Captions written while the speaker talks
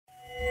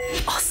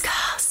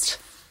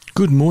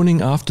Good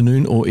morning,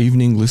 afternoon or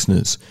evening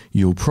listeners.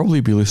 You'll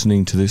probably be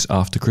listening to this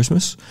after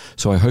Christmas,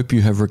 so I hope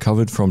you have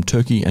recovered from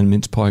turkey and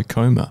mince pie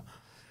coma.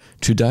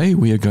 Today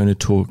we are going to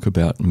talk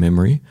about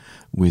memory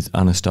with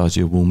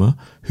Anastasia Woolmer,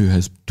 who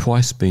has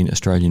twice been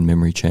Australian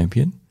memory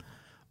champion.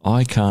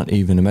 I can't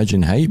even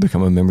imagine how you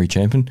become a memory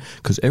champion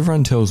because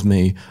everyone tells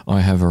me I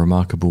have a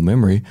remarkable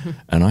memory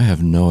and I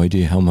have no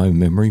idea how my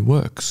memory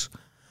works.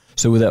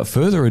 So without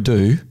further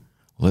ado,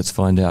 let's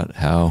find out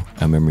how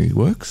our memory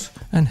works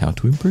and how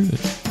to improve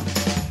it.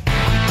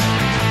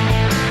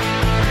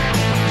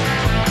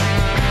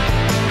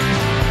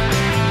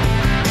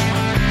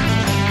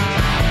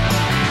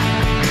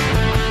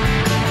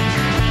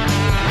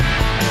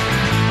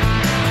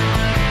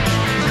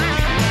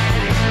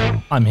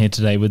 I'm here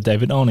today with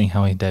David Olney.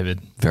 How are you,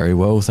 David? Very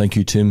well, thank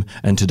you, Tim.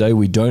 And today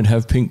we don't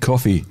have pink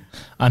coffee.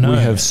 I know. We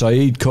have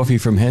Saeed coffee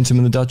from Handsome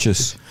and the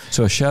Duchess.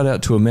 So a shout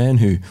out to a man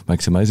who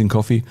makes amazing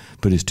coffee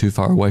but is too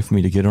far away for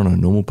me to get on a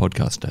normal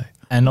podcast day.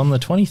 And on the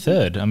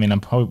 23rd, I mean, I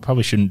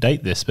probably shouldn't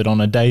date this, but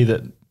on a day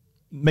that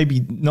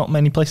maybe not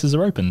many places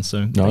are open,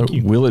 so thank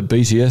you. Will at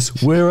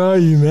BCS, where are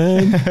you,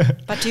 man?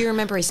 But do you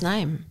remember his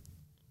name?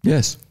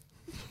 Yes.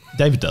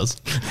 David does.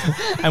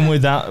 And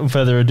without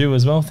further ado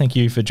as well, thank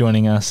you for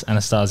joining us,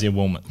 Anastasia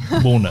Woolmer.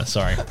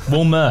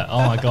 Woolmer.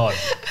 Oh my God.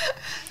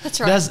 That's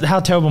right. How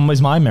terrible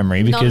is my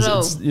memory because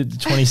Not at it's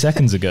 20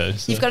 seconds ago.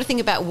 So. You've got to think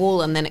about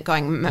wool and then it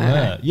going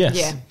Yes.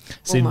 Yeah.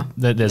 See,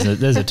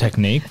 there's a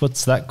technique.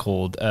 What's that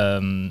called?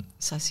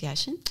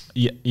 Association?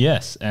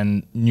 Yes.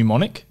 And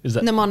mnemonic? Is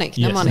that Mnemonic.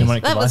 Yes,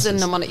 mnemonic that devices. was a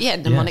mnemonic. Yeah,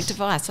 mnemonic Yes.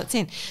 device. That's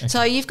in. Okay.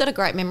 So you've got a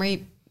great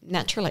memory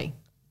naturally.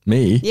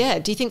 Me? Yeah.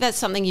 Do you think that's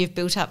something you've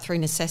built up through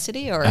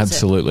necessity or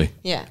Absolutely. Is it?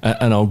 Yeah.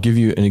 And I'll give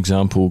you an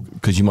example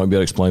because you might be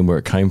able to explain where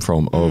it came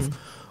from of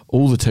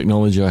all the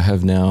technology I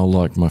have now,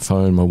 like my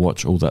phone, my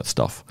watch, all that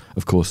stuff.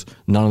 Of course,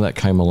 none of that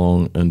came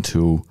along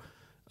until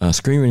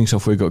screen reading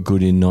software got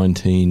good in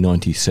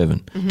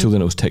 1997. Till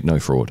then it was techno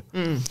fraud.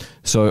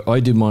 So I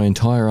did my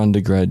entire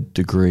undergrad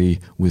degree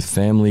with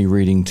family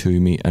reading to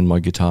me and my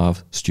guitar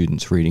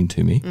students reading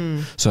to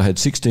me. So I had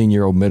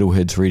 16-year-old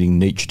metalheads reading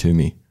Nietzsche to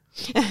me,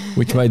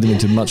 which made them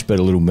into much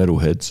better little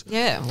metalheads.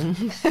 Yeah.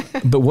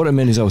 But what it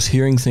meant is I was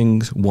hearing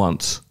things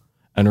once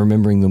and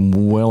remembering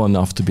them well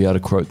enough to be able to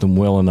quote them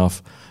well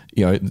enough,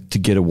 to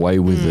get away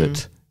with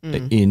it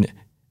in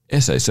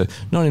essays. So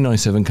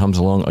 1997 comes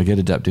along, I get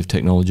adaptive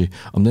technology.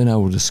 I'm then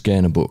able to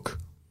scan a book.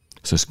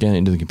 So scan it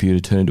into the computer,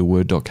 turn it into a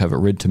Word doc, have it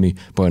read to me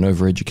by an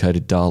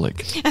overeducated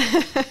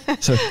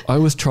Dalek. So I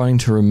was trying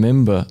to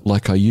remember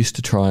like I used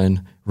to try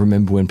and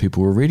remember when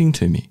people were reading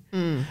to me.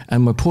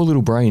 And my poor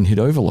little brain hit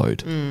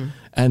overload.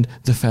 And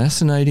the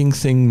fascinating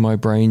thing my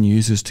brain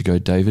uses to go,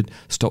 David,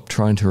 stop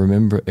trying to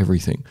remember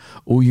everything.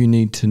 All you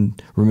need to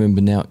remember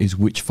now is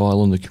which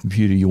file on the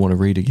computer you want to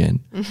read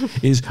again.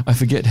 Is I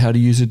forget how to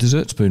use a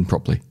dessert spoon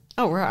properly.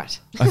 Oh, right.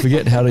 I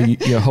forget how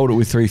to hold it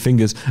with 3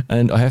 fingers,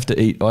 and I have to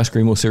eat ice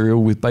cream or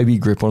cereal with baby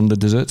grip on the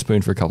dessert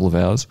spoon for a couple of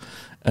hours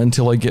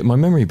until I get my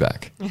memory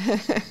back.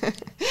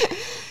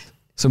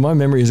 So my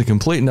memory is a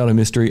complete and utter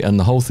mystery, and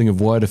the whole thing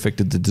of why it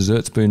affected the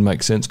dessert spoon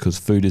makes sense because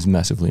food is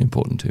massively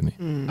important to me.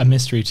 A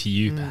mystery to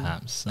you,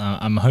 perhaps.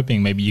 I'm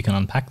hoping maybe you can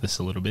unpack this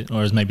a little bit,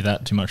 or is maybe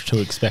that too much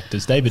to expect?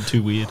 Is David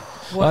too weird?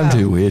 Wow. I'm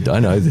too weird, I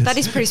know this. That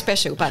is pretty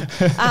special. But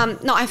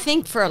no, I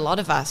think for a lot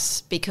of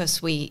us,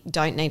 because we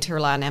don't need to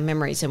rely on our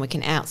memories and we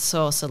can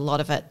outsource a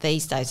lot of it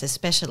these days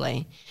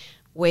especially,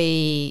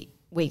 we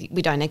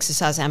don't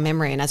exercise our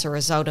memory, and as a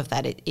result of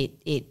that,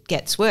 it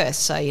gets worse.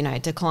 So,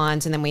 it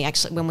declines, and then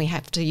when we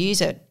have to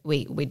use it,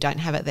 we don't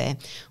have it there.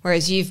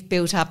 Whereas you've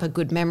built up a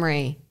good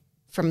memory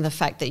from the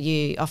fact that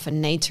you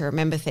often need to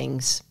remember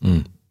things.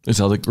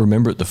 It's either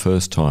remember it the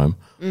first time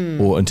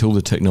or until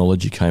the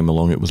technology came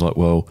along, it was like,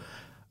 well,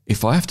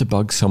 if I have to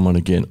bug someone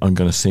again, I'm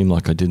going to seem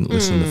like I didn't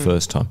listen the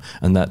first time,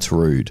 and that's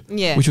rude.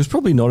 Yeah. Which was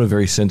probably not a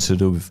very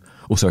sensible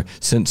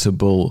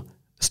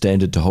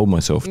standard to hold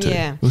myself to.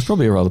 Yeah. It was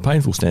probably a rather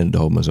painful standard to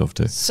hold myself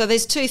to. So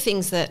there's two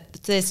things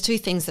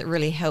that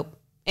really help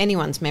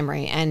anyone's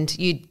memory, and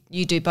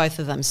you do both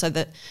of them. So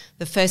the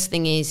first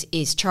thing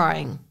is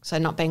trying. So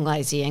not being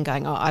lazy and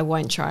going, I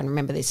won't try and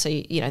remember this. So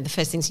the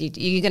first thing is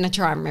you're going to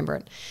try and remember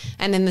it,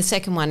 and then the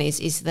second one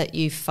is that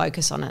you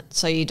focus on it.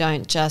 So you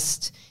don't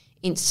just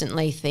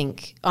instantly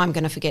think, I'm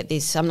going to forget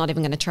this, I'm not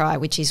even going to try,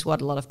 which is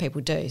what a lot of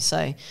people do.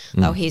 So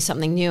they'll hear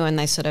something new and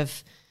they sort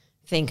of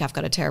think, I've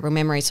got a terrible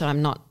memory, so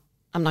I'm not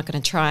going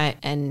to try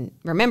and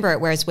remember it.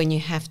 Whereas when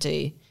you have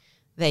to,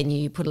 then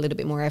you put a little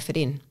bit more effort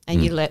in,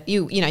 and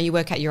you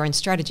work out your own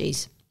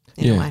strategies.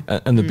 In a way.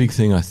 And the big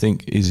thing I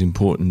think is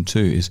important too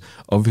is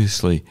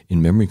obviously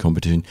in memory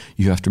competition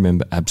you have to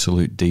remember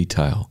absolute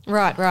detail.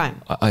 Right.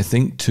 I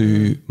think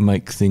to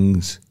make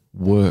things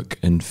work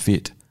and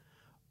fit,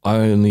 I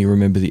only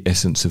remember the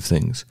essence of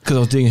things because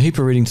I was doing a heap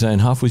of reading today,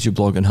 and half was your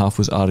blog and half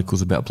was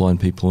articles about blind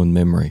people and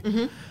memory.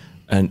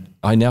 And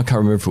I now can't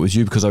remember if it was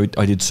you because I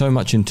did so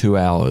much in 2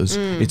 hours.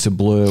 It's a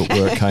blur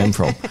where it came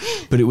from.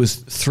 But it was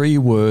 3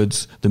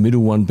 words, the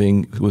middle one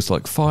was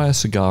like fire,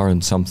 cigar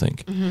and something.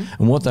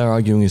 And what they're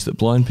arguing is that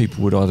blind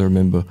people would either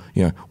remember,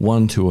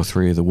 1, 2 or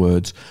 3 of the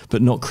words,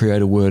 but not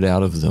create a word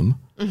out of them.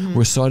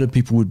 Whereas sighted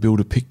people would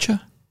build a picture.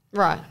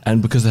 Right.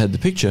 And because they had the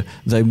picture,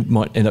 they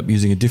might end up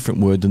using a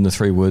different word than the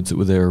 3 words that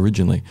were there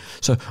originally.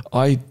 So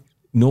I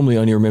normally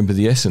only remember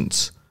the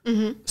essence.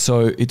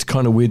 So it's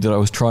kind of weird that I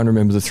was trying to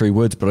remember the 3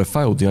 words, but I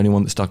failed. The only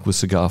one that stuck was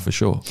cigar for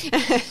sure.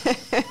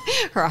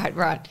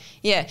 Right.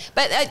 Yeah.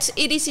 But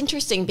it is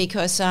interesting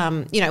because,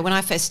 when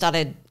I first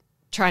started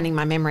training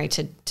my memory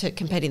to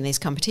compete in these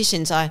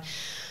competitions,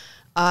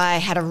 I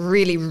had a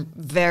really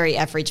very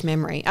average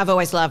memory. I've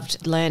always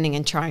loved learning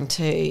and trying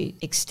to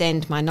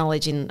extend my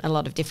knowledge in a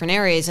lot of different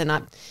areas. And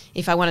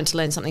if I wanted to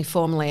learn something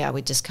formally, I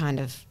would just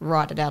kind of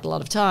write it out a lot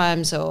of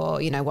times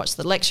or, watch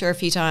the lecture a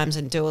few times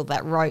and do all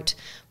that rote,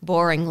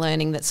 boring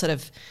learning that sort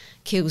of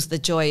kills the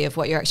joy of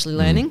what you're actually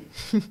learning.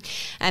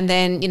 And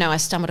then, I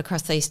stumbled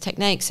across these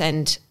techniques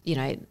and,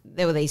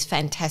 there were these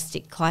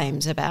fantastic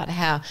claims about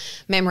how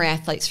memory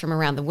athletes from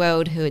around the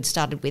world who had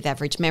started with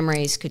average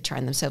memories could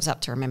train themselves up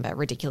to remember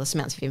ridiculous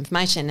amounts of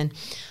information. And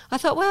I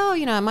thought, well,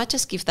 I might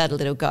just give that a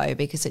little go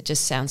because it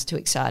just sounds too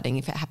exciting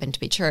if it happened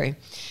to be true.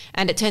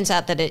 And it turns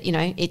out that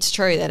it's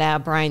true that our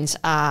brains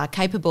are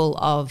capable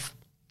of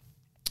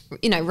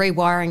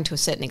rewiring to a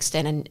certain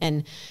extent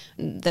and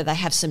that they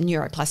have some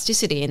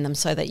neuroplasticity in them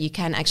so that you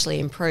can actually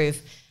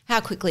improve how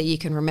quickly you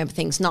can remember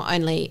things, not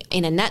only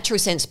in a natural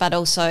sense, but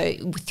also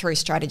through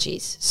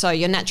strategies. So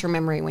your natural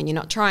memory when you're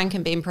not trying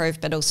can be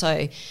improved, but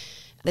also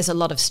there's a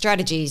lot of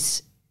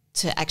strategies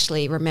to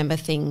actually remember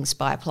things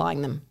by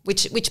applying them,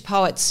 which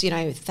poets,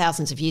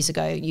 thousands of years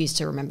ago used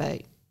to remember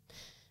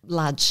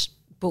large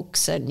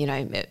books and,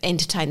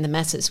 entertain the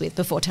masses with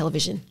before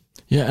television.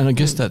 Yeah, and I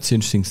guess that's the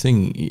interesting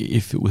thing.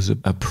 If it was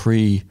a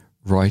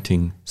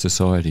pre-writing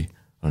society,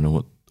 I don't know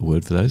what the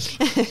word for those.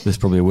 There's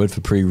probably a word for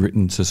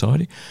pre-written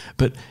society.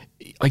 But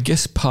I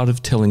guess part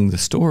of telling the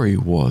story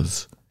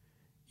was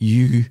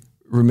you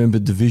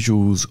remembered the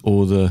visuals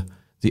or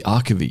the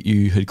arc of it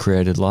you had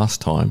created last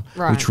time,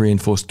 which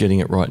reinforced getting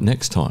it right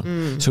next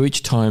time. So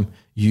each time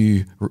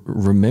you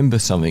remember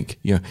something,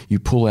 you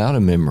pull out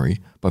a memory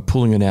by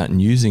pulling it out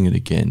and using it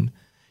again,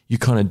 you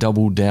kind of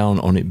double down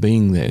on it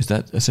being there. Is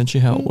that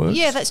essentially how it works?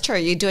 Yeah, that's true.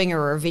 You're doing a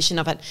revision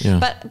of it. Yeah.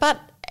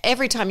 But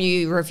every time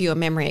you review a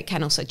memory, it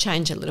can also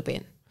change a little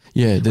bit.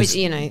 Yeah, there's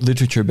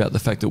literature about the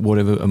fact that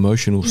whatever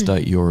emotional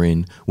state you're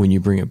in when you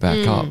bring it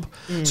back up.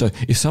 So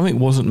if something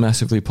wasn't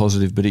massively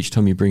positive, but each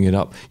time you bring it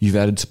up, you've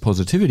added some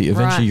positivity,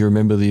 eventually you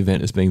remember the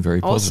event as being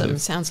very positive. Awesome.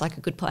 Sounds like a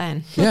good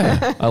plan.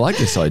 Yeah, I like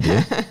this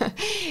idea.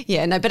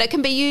 Yeah, no, but it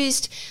can be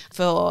used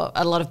for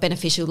a lot of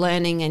beneficial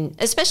learning and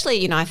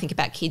especially, I think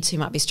about kids who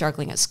might be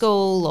struggling at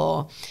school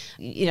or,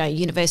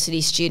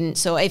 university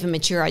students or even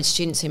mature age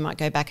students who might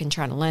go back and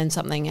try to learn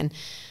something and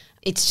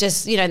it's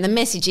just, the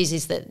message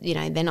is that,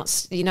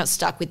 you're not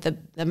stuck with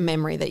the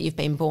memory that you've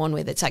been born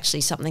with. It's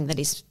actually something that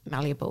is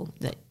malleable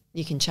that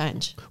you can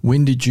change.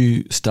 When did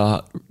you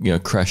start,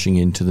 crashing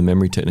into the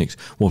memory techniques?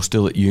 While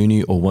still at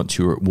uni or once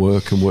you were at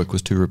work and work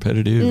was too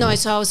repetitive? No,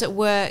 so I was at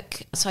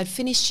work. So I'd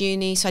finished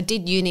uni. So I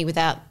did uni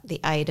without the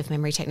aid of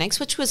memory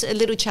techniques, which was a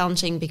little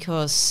challenging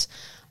because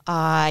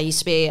I used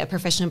to be a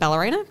professional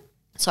ballerina.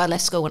 So I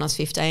left school when I was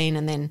 15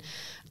 and then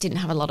didn't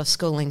have a lot of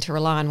schooling to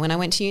rely on when I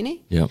went to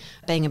uni. Yep.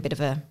 Being a bit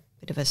of a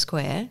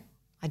square,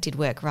 I did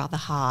work rather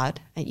hard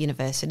at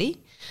university.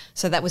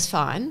 So that was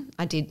fine.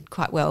 I did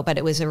quite well, but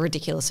it was a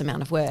ridiculous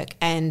amount of work.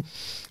 And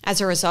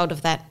as a result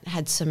of that,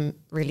 had some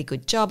really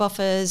good job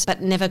offers,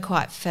 but never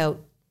quite felt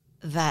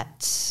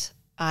that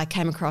I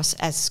came across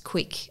as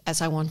quick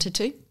as I wanted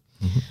to.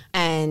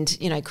 And,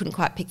 couldn't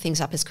quite pick things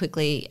up as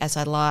quickly as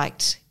I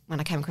liked when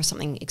I came across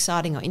something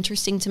exciting or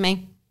interesting to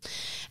me.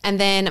 And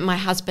then my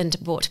husband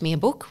bought me a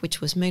book,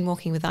 which was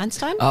Moonwalking with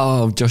Einstein.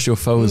 Oh, Joshua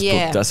Foer's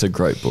book. That's a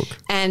great book.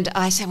 And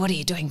I said, what are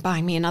you doing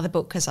buying me another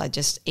book? Because I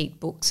just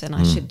eat books and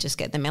I should just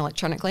get them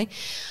electronically.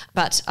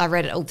 But I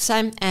read it all the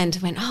same and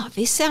went,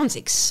 this sounds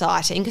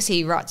exciting because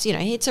he writes,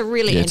 it's a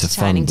really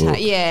entertaining book.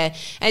 Yeah,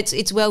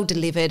 it's well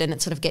delivered and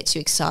it sort of gets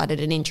you excited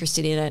and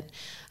interested in it.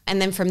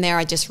 And then from there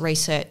I just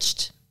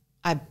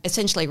I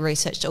essentially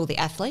researched all the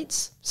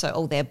athletes, so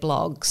all their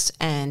blogs,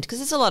 and because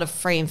there's a lot of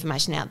free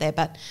information out there,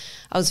 but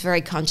I was very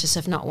conscious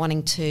of not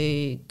wanting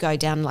to go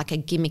down like a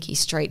gimmicky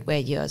street where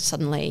you're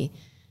suddenly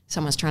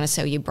someone's trying to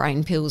sell you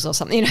brain pills or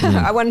something.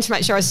 I wanted to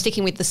make sure I was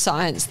sticking with the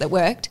science that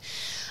worked.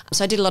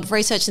 So I did a lot of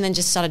research and then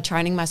just started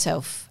training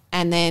myself.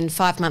 And then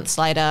 5 months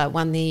later,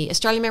 won the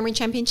Australian Memory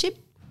Championship.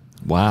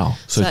 Wow.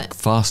 So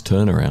fast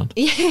turnaround.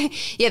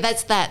 Yeah,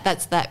 that's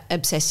that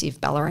obsessive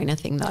ballerina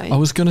thing though. I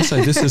was going to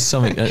say, this is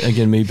something,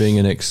 again, me being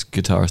an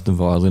ex-guitarist and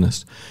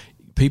violinist,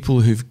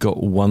 people who've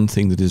got one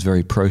thing that is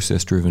very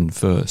process-driven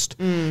first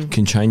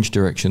can change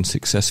direction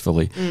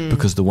successfully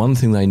because the one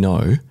thing they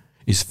know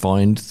is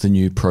find the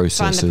new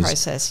processes. Find the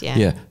process, yeah.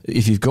 Yeah.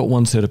 If you've got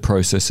one set of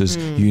processes,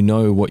 you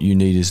know what you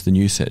need is the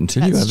new set.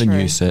 Until you That's have a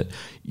new true. set,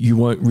 you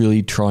won't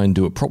really try and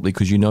do it properly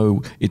because you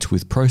know it's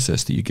with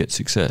process that you get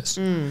success.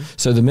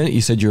 So the minute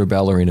you said you're a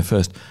ballerina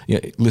first,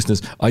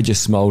 listeners, I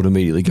just smiled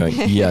immediately going,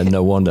 yeah,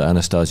 no wonder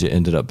Anastasia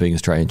ended up being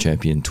Australian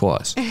champion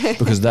twice,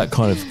 because that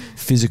kind of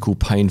physical,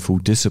 painful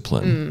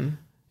discipline.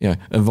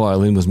 And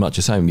violin was much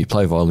the same. When you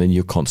play violin,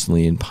 you're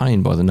constantly in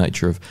pain by the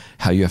nature of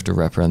how you have to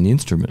wrap around the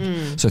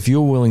instrument. So if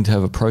you're willing to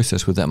have a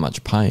process with that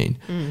much pain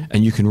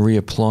and you can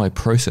reapply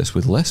process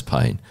with less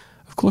pain,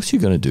 of course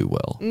you're going to do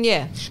well.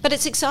 Yeah, but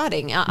it's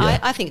exciting.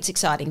 I think it's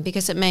exciting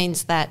because it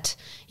means that,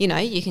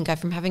 you can go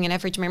from having an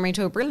average memory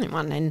to a brilliant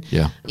one. And,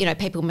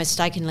 people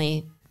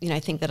mistakenly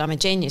think that I'm a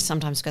genius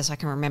sometimes because I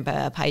can remember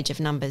a page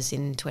of numbers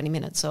in 20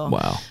 minutes.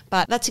 Wow.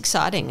 But that's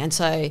exciting. And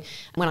so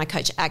when I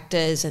coach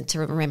actors and to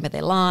remember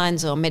their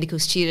lines, or medical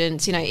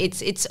students,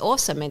 it's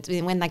awesome.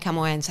 When they come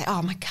away and say,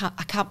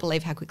 I can't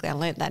believe how quickly I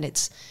learnt that,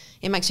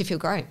 it makes you feel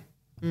great.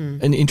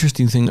 An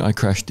interesting thing I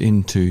crashed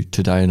into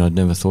today, and I'd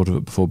never thought of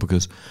it before,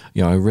 because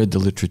I read the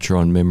literature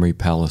on memory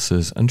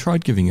palaces and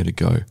tried giving it a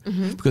go.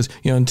 Because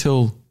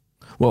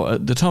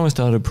at the time I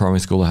started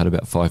primary school, I had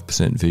about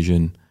 5%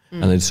 vision.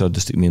 And they decided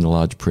to stick me in the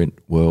large print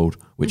world,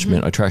 which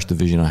meant I trashed the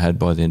vision I had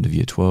by the end of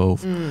year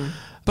 12.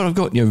 But I've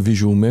got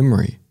visual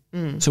memory.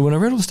 So when I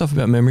read all the stuff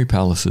about memory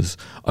palaces,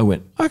 I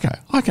went, okay,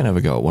 I can have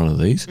a go at one of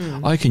these.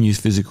 I can use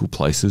physical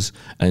places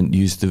and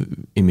use the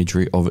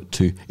imagery of it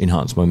to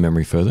enhance my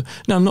memory further.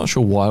 Now, I'm not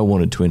sure why I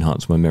wanted to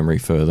enhance my memory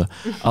further.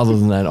 Other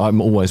than that, I'm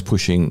always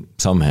pushing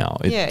somehow.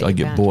 I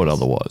get bored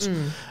otherwise.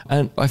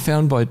 And I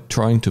found by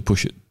trying to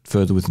push it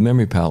further with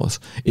memory palace,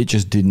 it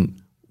just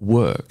didn't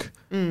work.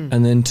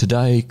 And then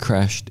today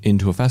crashed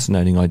into a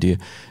fascinating idea,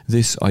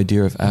 this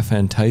idea of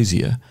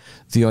aphantasia,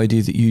 the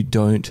idea that you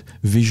don't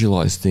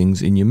visualize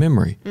things in your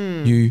memory.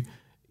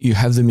 You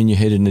have them in your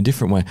head in a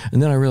different way. And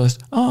then I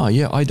realized,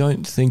 I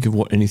don't think of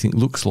what anything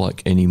looks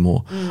like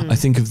anymore. I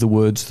think of the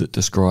words that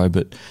describe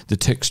it, the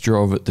texture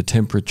of it, the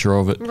temperature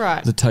of it,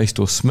 the taste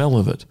or smell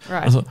of it.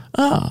 I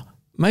thought,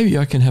 maybe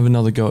I can have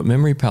another go at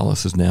memory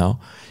palaces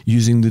now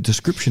using the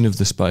description of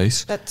the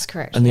space. That's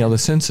correct. And the other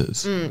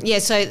senses.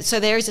 So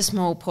there is a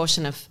small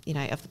portion of,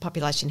 of the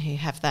population who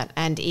have that,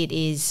 and it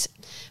is,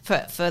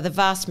 for the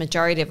vast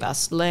majority of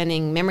us,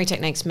 learning memory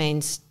techniques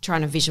means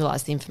trying to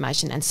visualise the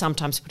information and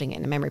sometimes putting it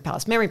in a memory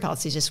palace. Memory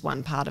palace is just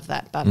one part of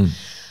that, but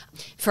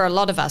for a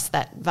lot of us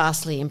that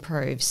vastly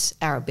improves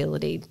our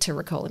ability to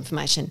recall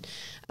information.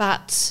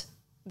 But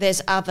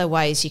there's other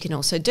ways you can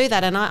also do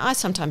that, and I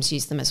sometimes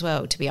use them as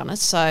well, to be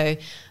honest. So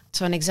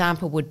an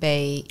example would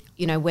be,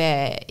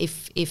 where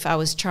if I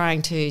was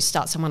trying to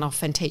start someone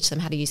off and teach them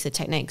how to use the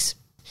techniques,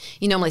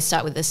 you normally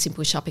start with a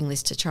simple shopping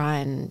list to try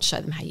and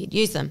show them how you'd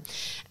use them.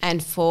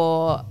 And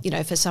for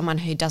someone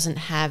who doesn't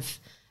have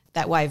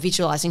that way of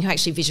visualising, who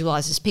actually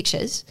visualises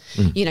pictures,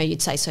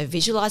 you'd say, so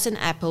visualise an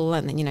apple,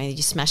 and then, you're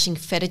smashing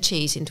feta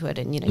cheese into it,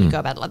 and, you go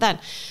about it like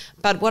that.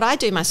 But what I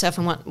do myself,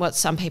 and what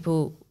some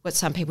people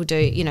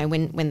do,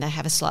 when they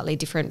have a slightly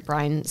different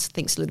brain,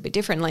 thinks a little bit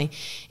differently,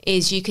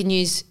 is you can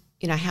use,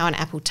 how an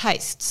apple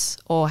tastes,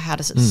 or how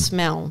does it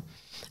smell,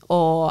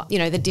 or,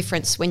 the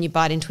difference when you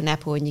bite into an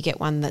apple and you get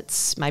one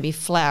that's maybe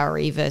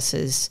floury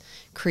versus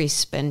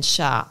crisp and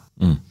sharp.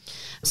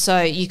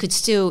 So you can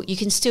still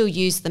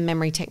use the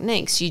memory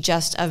techniques. You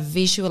just are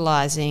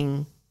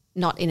visualising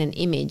not in an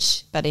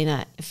image, but in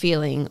a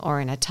feeling or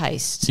in a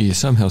taste. So you're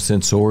somehow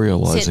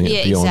sensorialising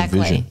it beyond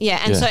vision.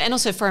 Yeah, and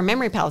also for a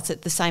memory palace,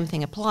 the same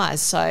thing applies.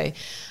 So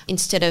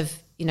instead of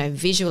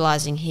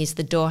visualising, here's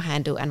the door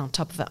handle, and on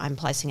top of it I'm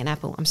placing an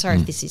apple. I'm sorry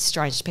if this is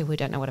strange to people who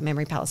don't know what a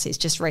memory palace is.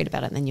 Just read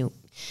about it and then you'll...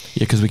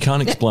 Yeah, because we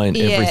can't explain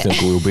everything.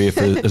 We'll be here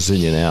for a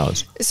zillion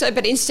hours. So,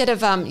 but instead of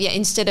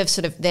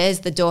sort of, there's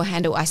the door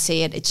handle, I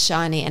see it, it's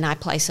shiny, and I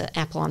place an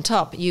apple on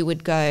top, you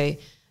would go,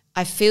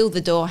 I feel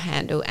the door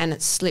handle and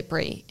it's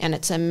slippery and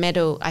it's a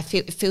metal.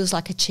 It feels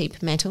like a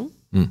cheap metal.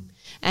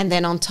 And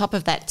then on top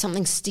of that,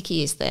 something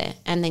sticky is there.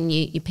 And then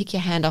you pick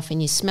your hand off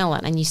and you smell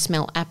it, and you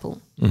smell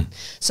apple.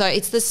 So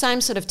it's the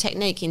same sort of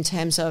technique in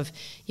terms of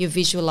you're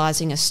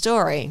visualising a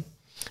story,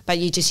 but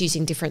you're just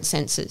using different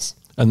senses.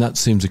 And that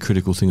seems a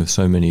critical thing of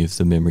so many of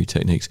the memory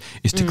techniques,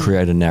 is to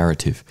create a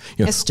narrative.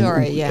 A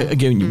story,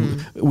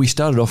 Again, we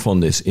started off on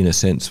this in a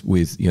sense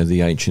with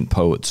the ancient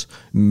poets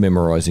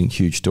memorising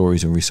huge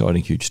stories and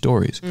reciting huge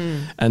stories.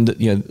 And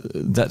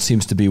that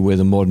seems to be where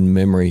the modern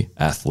memory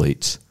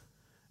athletes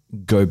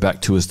go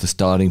back to as the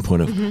starting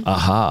point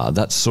of,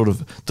 that's sort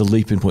of the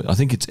leap in point. I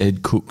think it's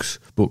Ed Cook's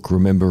book,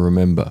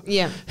 Remember.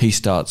 Yeah. He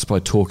starts by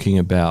talking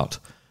about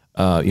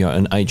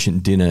an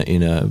ancient dinner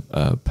in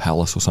a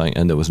palace or something,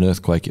 and there was an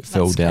earthquake, it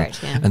fell down,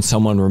 and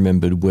someone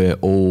remembered where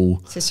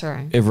all...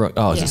 Cicero.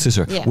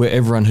 Cicero. Yeah. Where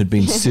everyone had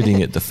been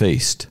sitting at the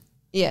feast.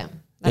 Yeah.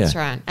 That's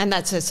right, and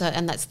that's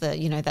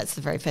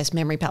the very first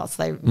memory palace.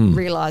 They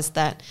realised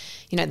that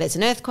there's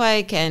an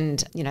earthquake,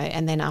 and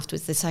and then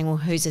afterwards they're saying, well,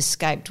 who's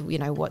escaped?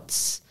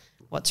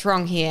 what's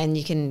wrong here, and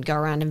you can go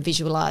around and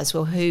visualize,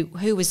 well,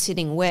 who was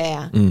sitting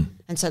where,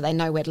 and so they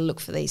know where to look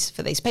for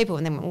these people.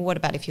 And then, well, what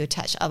about if you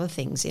attach other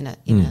things in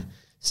a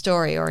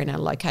story or in a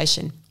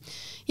location?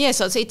 Yeah,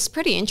 so it's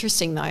pretty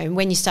interesting though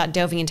when you start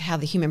delving into how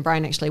the human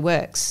brain actually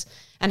works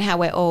and how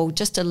we're all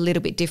just a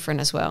little bit different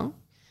as well.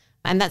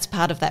 And that's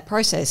part of that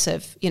process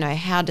of, you know,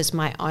 how does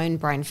my own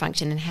brain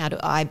function and how do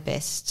I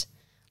best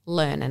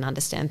learn and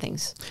understand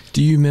things.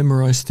 Do you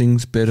memorize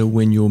things better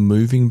when you're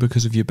moving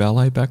because of your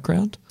ballet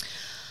background?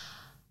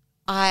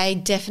 I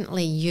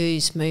definitely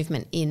use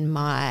movement in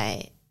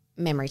my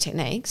memory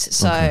techniques.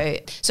 So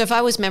if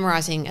I was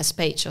memorizing a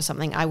speech or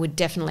something, I would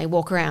definitely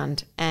walk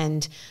around,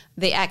 and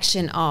the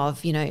action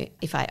of, you know,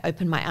 if I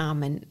open my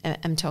arm and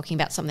I'm talking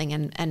about something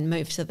and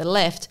move to the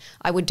left,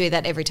 I would do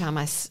that every time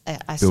I say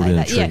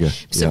that. Trigger. Yeah.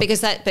 So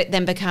because that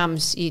then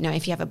becomes, you know,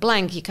 if you have a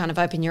blank, you kind of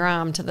open your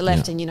arm to the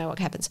left and you know what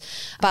happens.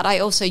 But I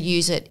also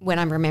use it when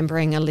I'm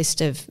remembering a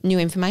list of new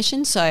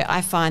information. So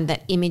I find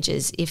that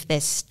images, if they're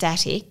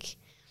static,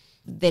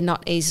 they're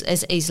not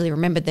as easily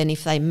remembered than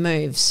if they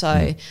move.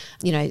 So,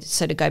 you know,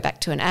 so to go back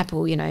to an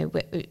apple, you know,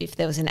 if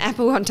there was an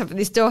apple on top of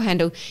this door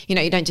handle, you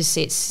know, you don't just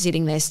see it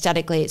sitting there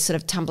statically, it's sort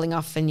of tumbling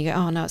off and you go,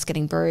 oh no, it's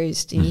getting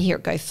bruised, and you hear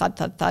it go thud,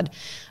 thud, thud.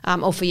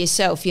 Or for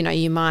yourself, you know,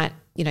 you might,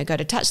 you know, go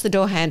to touch the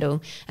door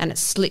handle and it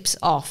slips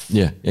off.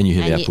 Yeah, and you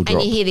hear the apple drop.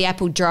 And you hear the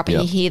apple drop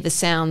and you hear the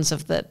sounds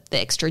of the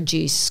extra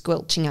juice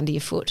squelching under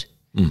your foot.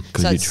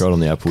 Because you trod on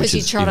the apple, which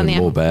is even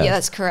more bad. Yeah,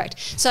 that's correct.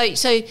 So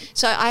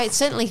I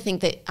certainly think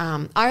that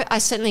I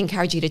certainly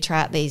encourage you to try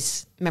out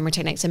these memory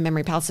techniques and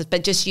memory palaces,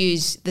 but just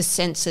use the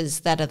senses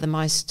that are the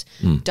most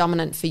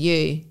dominant for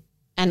you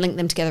and link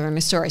them together in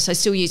a story. So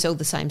still use all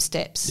the same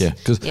steps. Yeah,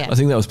 because I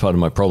think that was part of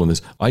my problem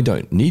is I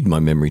don't need my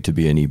memory to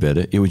be any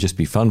better. It would just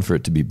be fun for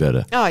it to be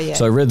better. Oh, yeah.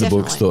 So I read the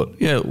books, thought,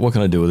 yeah, what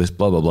can I do with this,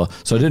 blah, blah, blah.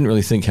 So I didn't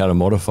really think how to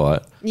modify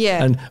it.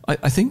 Yeah. And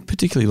I think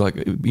particularly like,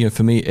 you know,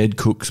 for me, Ed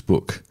Cook's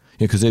book,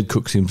 because Ed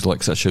Cook seems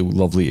like such a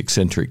lovely,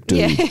 eccentric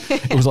dude. Yeah.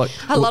 It was like...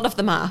 a lot of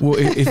them are. Well,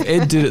 if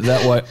Ed did it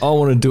that way, I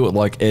want to do it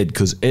like Ed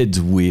because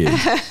Ed's weird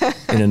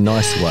in a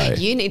nice way.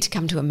 You need to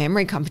come to a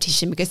memory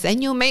competition because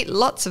then you'll meet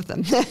lots of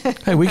them.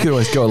 Hey, we could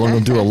always go along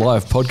and do a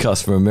live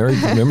podcast for a memory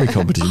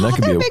competition. That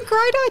could that'd be a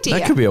great idea.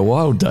 That could be a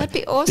wild day. That'd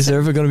be awesome. Is there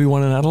ever going to be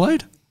one in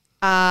Adelaide?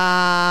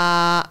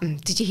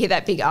 Did you hear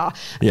that big R?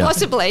 Yeah.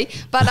 Possibly.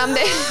 But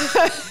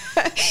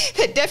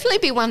there'd definitely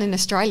be one in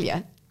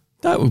Australia.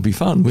 That would be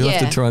fun. We'll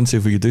have to try and see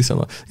if we could do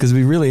something. Because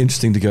it'd be really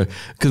interesting to go.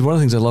 Because one of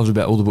the things I loved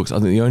about all the books, I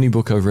think the only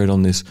book I've read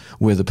on this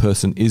where the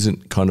person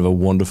isn't kind of a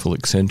wonderful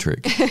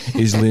eccentric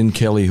is Lynn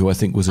Kelly, who I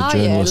think was a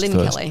journalist Lynn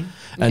first. Kelly.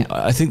 And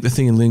I think the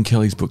thing in Lynn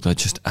Kelly's book that I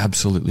just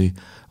absolutely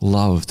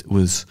loved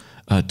was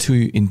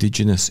two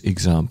Indigenous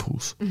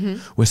examples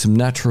where some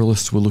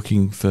naturalists were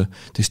looking for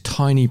this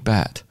tiny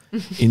bat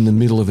in the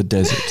middle of a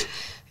desert.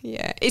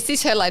 Yeah. Is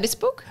this her latest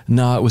book?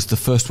 No, it was the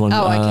first one.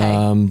 Oh,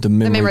 okay. The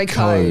Memory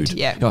Code.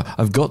 Yeah.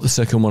 I've got the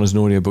second one as an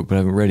audiobook, but I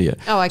haven't read it yet.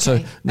 Oh, okay. So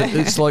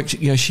it's like,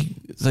 you know,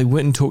 they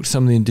went and talked to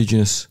some of the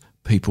Indigenous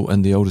people,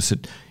 and the older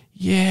said,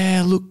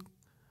 yeah, look,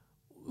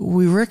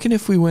 we reckon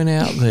if we went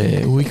out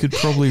there, we could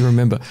probably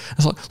remember. I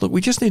was like, look,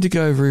 we just need to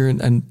go over here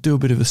and do a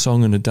bit of a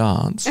song and a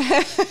dance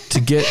to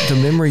get the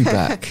memory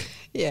back.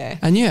 Yeah.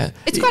 And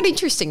it's quite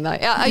interesting though.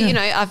 You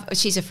know,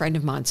 she's a friend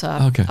of mine,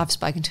 so I've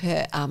spoken to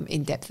her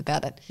in depth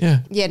about it. Yeah.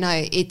 Yeah,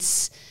 no,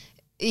 it's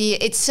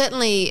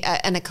certainly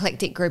an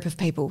eclectic group of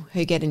people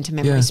who get into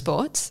memory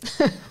sports.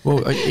 Well,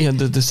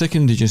 the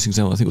second Indigenous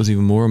example I think was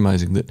even more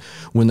amazing, that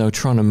when they were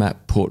trying to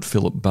map Port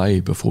Phillip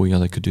Bay before, you know,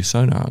 they could do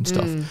sonar and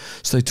stuff.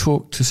 So they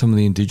talked to some of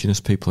the Indigenous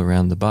people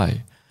around the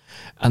bay.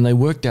 And they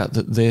worked out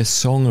that their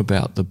song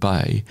about the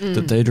bay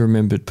that they'd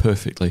remembered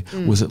perfectly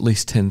was at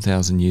least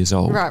 10,000 years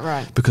old.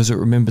 Right. Because it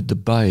remembered the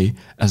bay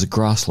as a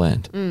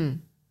grassland.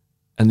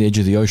 And the edge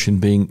of the ocean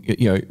being,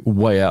 you know,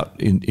 way out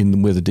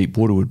in where the deep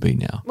water would be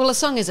now. Well, a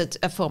song is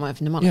a form of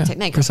mnemonic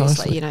technique, precisely.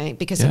 obviously, you know,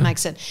 because it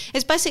makes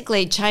it's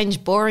basically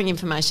change boring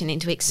information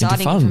into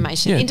exciting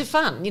information, into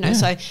fun, you know.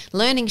 So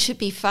learning should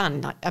be fun.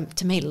 Like,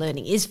 to me,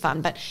 learning is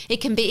fun, but it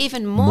can be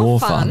even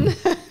more fun.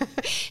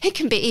 It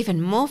can be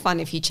even more fun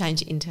if you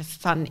change it into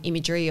fun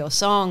imagery or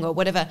song or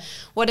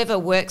whatever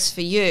works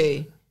for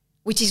you.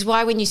 Which is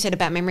why when you said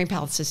about memory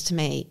palaces to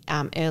me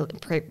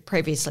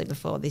previously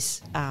before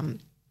this.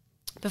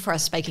 Before I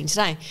was speaking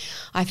today,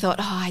 I thought,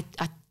 I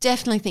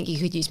definitely think you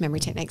could use memory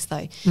techniques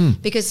though,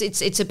 because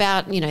it's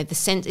about, you know, the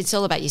sense. It's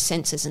all about your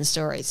senses and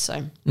stories.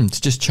 So it's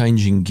just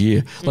changing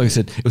gear. Like I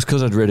said, it was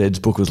because I'd read Ed's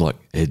book. It was like,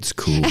 Ed's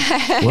cool.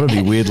 I want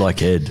to be weird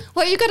like Ed.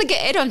 Well, you've got to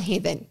get Ed on here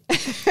then.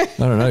 I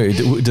don't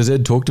know. Does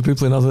Ed talk to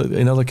people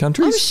in other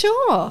countries? I'm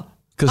sure.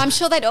 I'm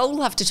sure they'd all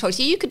love to talk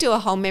to you. You could do a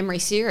whole memory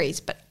series,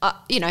 but,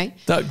 you know.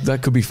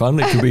 That could be fun.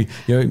 It could be,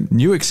 you know,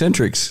 new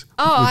eccentrics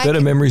with better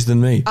memories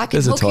than me. I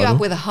can hook you up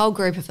with a whole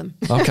group of them.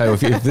 Okay, well,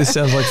 if this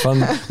sounds like fun,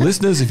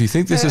 listeners, if you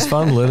think this is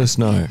fun, let us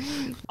know.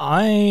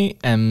 I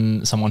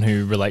am someone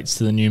who relates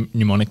to the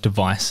mnemonic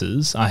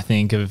devices. I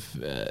think of,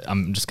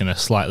 I'm just going to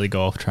slightly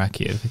go off track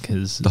here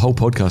because The whole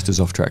podcast is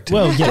off track too.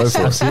 well, yes,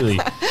 absolutely.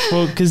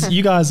 Well, because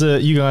you guys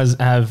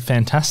have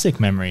fantastic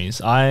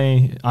memories.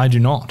 I do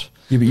not.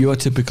 Yeah, but you are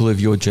typical of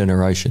your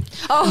generation.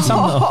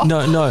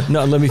 No,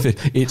 let me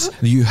finish. It's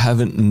you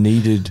haven't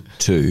needed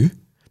to,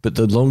 but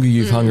the longer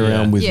you've hung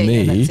around with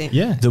me, that's it.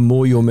 Yeah. the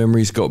more your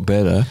memories got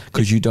better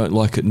because you don't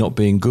like it not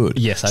being good.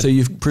 Yes, So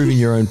you've proven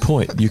your own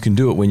point. You can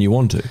do it when you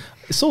want to.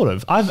 Sort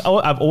of. I've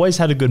always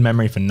had a good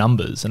memory for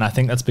numbers, and I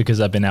think that's because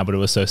I've been able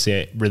to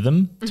associate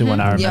rhythm to when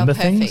I remember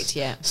things. Perfect,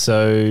 yeah.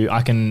 So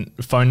I can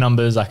phone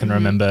numbers. I can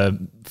remember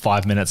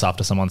 5 minutes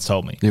after someone's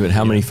told me. Yeah, but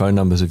how many phone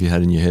numbers have you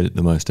had in your head at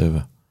the most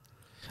ever?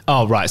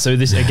 Oh, right. So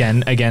this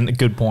again, a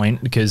good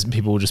point because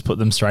people will just put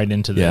them straight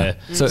into Yeah.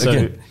 their. So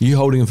again, you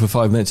holding them for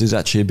 5 minutes is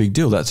actually a big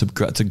deal. That's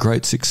a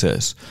great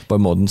success by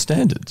modern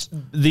standards.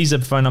 These are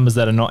phone numbers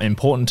that are not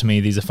important to me.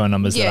 These are phone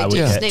numbers that I would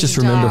just get. need Just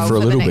to remember dial for a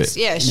the little next-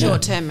 bit. Yeah,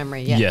 short-term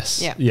memory. Yeah.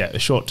 Yes. Yeah.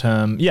 Short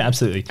term. Yeah,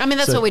 absolutely. I mean,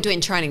 that's So- what we do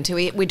in training too.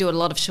 We do a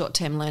lot of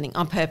short-term learning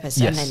on purpose,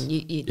 Yes. and then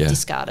you Yeah.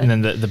 discard it. And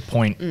then the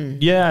point.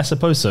 Yeah, I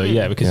suppose so.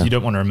 Yeah, because Yeah. you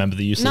don't want to remember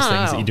the useless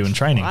things that you do in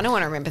training. I don't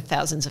want to remember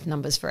thousands of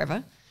numbers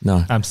forever.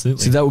 No.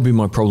 Absolutely. See, that would be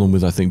my problem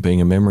with, I think,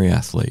 being a memory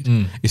athlete.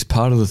 It's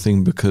part of the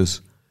thing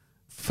because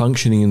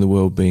functioning in the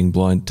world being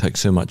blind takes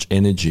so much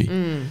energy.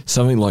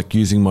 Something like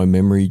using my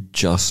memory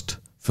just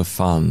for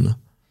fun,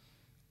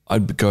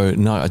 I'd go,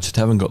 no, I just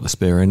haven't got the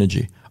spare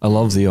energy. I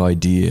love the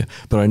idea,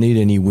 but I need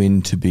any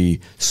win to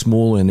be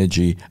small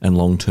energy and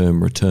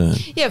long-term return.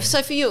 Yeah,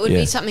 so for you, it would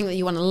Yeah. be something that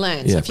you want to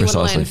learn. So Yeah, if you want to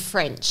learn precisely.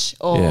 French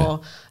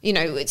or, Yeah.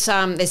 it's,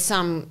 there's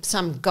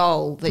some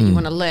goal that you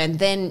want to learn,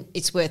 then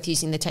it's worth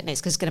using the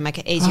techniques because it's going to make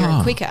it easier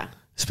and quicker.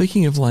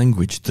 Speaking of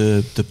language,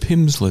 the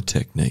Pimsleur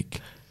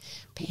technique.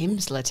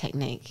 Pimsleur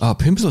technique.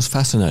 Pimsleur's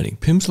fascinating.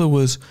 Pimsleur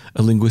was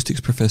a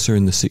linguistics professor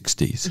in the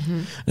 60s.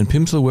 And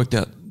Pimsleur worked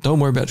out, don't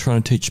worry about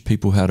trying to teach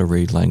people how to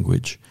read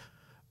language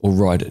or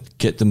write it.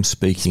 Get them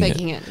speaking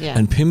it, yeah.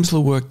 And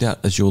Pimsleur worked out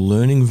as you're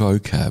learning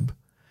vocab,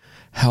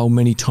 how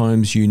many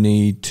times you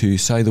need to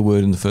say the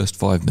word in the first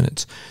 5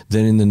 minutes,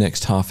 then in the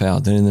next half hour,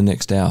 then in the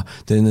next hour,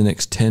 then in the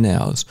next 10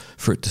 hours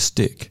for it to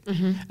stick.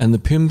 And the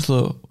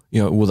Pimsleur,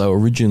 they were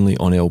originally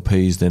on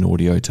LPs, then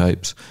audio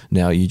tapes.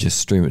 Now you just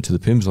stream it to the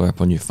Pimsleur app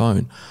on your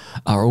phone,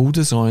 are all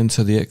designed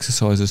so the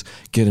exercises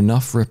get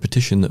enough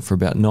repetition that for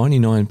about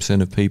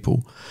 99% of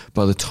people,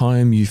 by the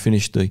time you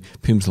finish the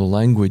Pimsleur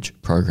language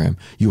program,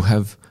 you'll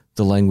have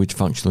the language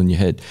functional in your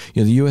head.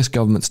 The US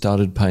government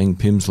started paying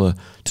Pimsleur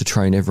to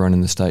train everyone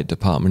in the State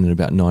Department in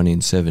about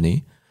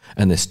 1970,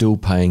 and they're still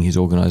paying his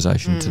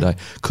organisation today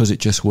because it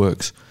just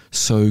works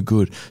so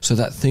good. So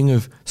that thing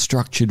of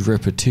structured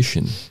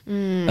repetition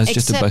as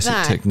just a basic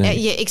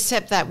technique.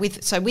 Except that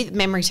with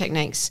memory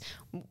techniques,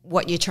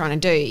 what you're trying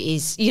to do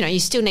is, you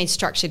still need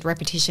structured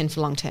repetition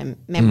for long-term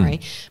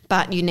memory,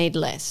 but you need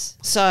less.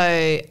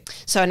 So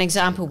an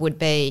example would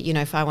be,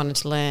 if I wanted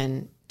to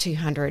learn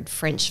 200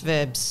 French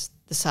verbs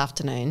this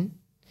afternoon,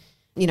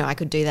 I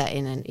could do that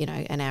in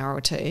an hour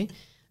or two.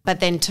 But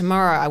then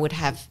tomorrow I would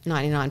have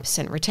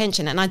 99%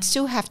 retention, and I'd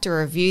still have to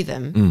review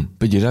them.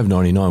 But you'd have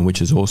 99,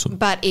 which is awesome.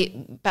 But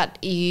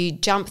you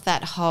jump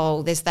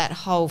there's that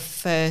whole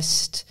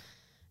first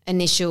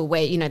initial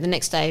where, the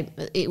next day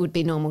it would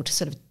be normal to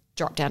sort of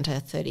drop down to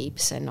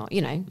 30%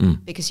 or,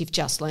 because you've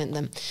just learnt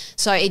them.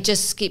 So it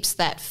just skips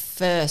that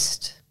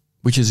first.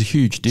 Which is a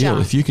huge deal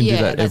Jump. if you can do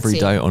that every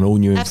day on all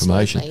new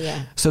information. Absolutely,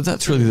 yeah. So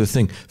that's really the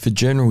thing. For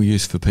general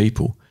use for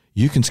people,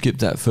 you can skip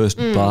that first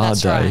bar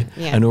that's day right,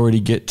 yeah. and already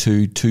get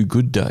to 2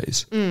 good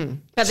days.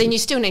 But then you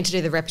still need to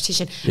do the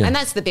repetition. Yeah. And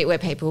that's the bit where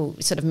people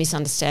sort of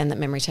misunderstand that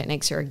memory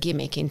techniques are a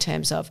gimmick in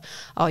terms of,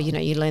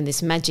 you learn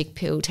this magic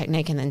pill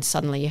technique and then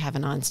suddenly you have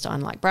an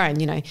Einstein-like brain.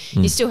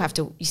 You still have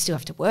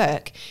to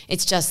work.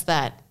 It's just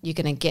that you're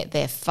going to get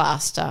there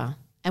faster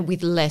and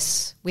with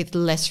less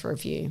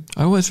review.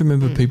 I always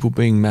remember people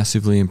being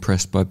massively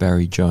impressed by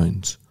Barry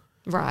Jones.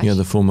 Right.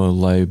 The former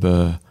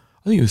Labor,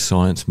 I think he was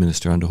science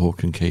minister under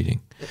Hawke and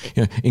Keating.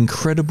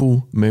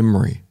 Incredible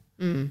memory.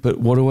 But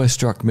what always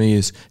struck me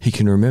is he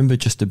can remember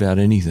just about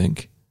anything,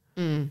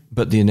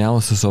 but the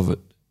analysis of it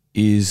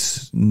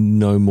is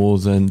no more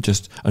than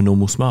just a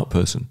normal smart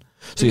person.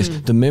 So yes,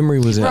 the memory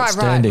was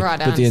outstanding, right.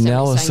 but the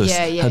analysis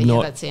had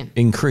not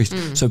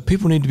increased. So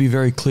people need to be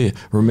very clear.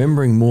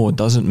 Remembering more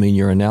doesn't mean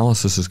your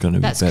analysis is going to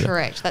be better. That's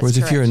correct. Whereas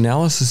if your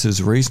analysis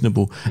is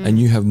reasonable and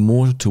you have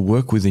more to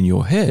work with in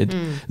your head,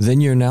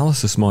 then your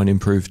analysis might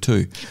improve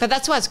too. But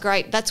that's why it's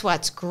great. That's why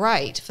it's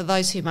great for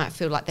those who might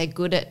feel like they're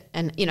good at,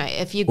 and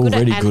if you're good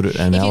Already at, good at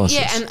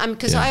analysis.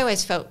 because I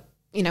always felt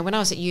when I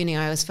was at uni,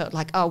 I always felt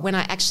like, when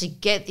I actually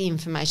get the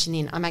information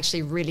in, I'm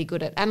actually really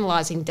good at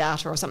analysing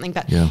data or something,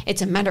 but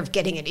it's a matter of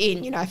getting it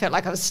in. I felt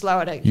like I was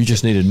slower to... You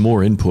just needed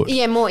more input.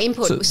 Yeah, more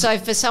input. So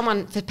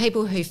for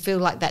people who feel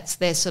like that's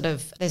their sort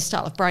of, their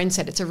style of brain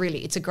set, it's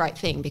a great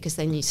thing, because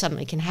then you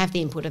suddenly can have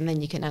the input and then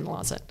you can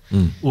analyse it.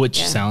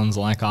 Which sounds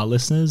like our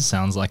listeners,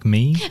 sounds like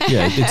me.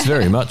 Yeah, it's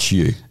very much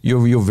you.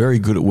 You're very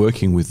good at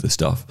working with the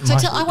stuff. So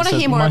I want to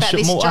hear more about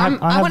this drum.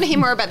 I want to hear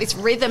more about this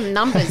rhythm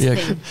numbers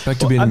thing. Back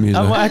to being a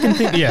musician. I can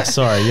think,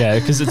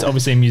 because it's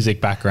obviously a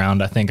music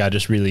background. I think I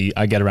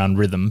get around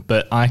rhythm,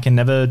 but I can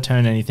never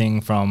turn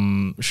anything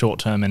from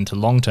short-term into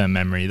long-term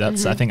memory. I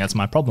think that's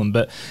my problem.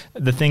 But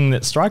the thing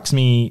that strikes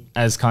me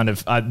as kind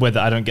of whether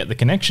I don't get the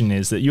connection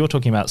is that you're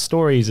talking about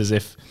stories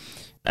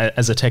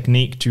as a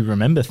technique to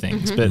remember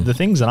things, but the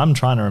things that I'm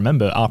trying to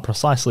remember are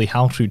precisely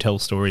how to tell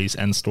stories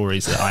and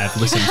stories that I have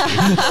listened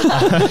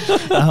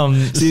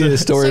to. See the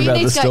story about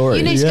the story.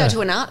 You need to go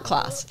to an art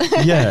class.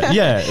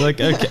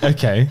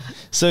 Okay.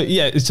 So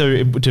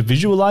to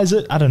visualize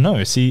it, I don't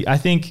know. See, I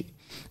think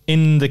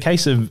in the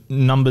case of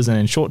numbers and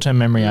in short-term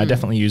memory, I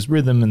definitely use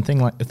rhythm and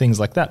things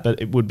like that,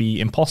 but it would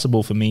be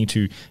impossible for me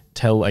to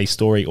tell a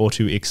story or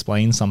to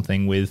explain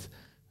something with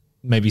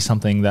maybe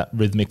something that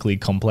rhythmically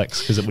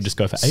complex, because it would just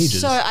go for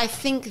ages. So I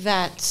think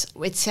that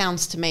it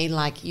sounds to me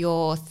like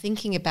you're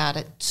thinking about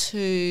it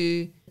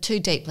too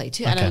deeply,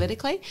 too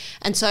analytically.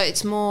 And so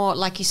it's more,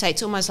 like you say,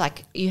 it's almost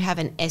like you have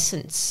an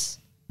essence.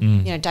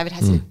 David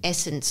has an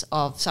essence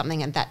of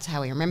something, and that's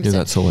how he remembers it.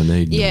 That's all I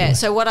need. Yeah.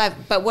 So what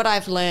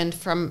I've learned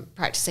from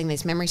practicing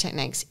these memory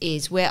techniques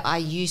is where I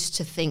used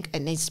to think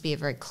it needs to be a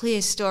very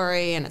clear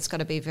story and it's got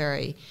to be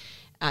very...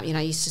 I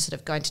used to sort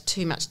of go into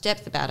too much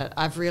depth about it.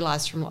 I've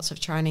realised from lots of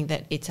training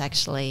that it's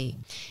actually,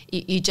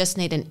 you just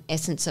need an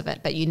essence of it,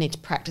 but you need to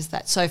practice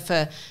that. So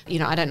for,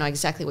 I don't know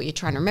exactly what you're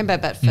trying to remember,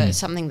 but for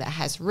something that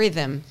has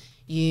rhythm,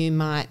 you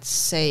might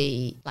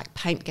see like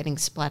paint getting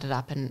splattered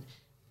up and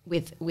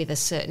with a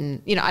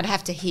certain, I'd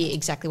have to hear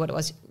exactly what it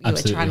was you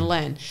were trying to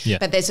learn. Yeah.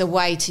 But there's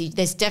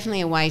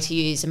definitely a way to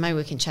use, and maybe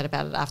we can chat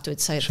about it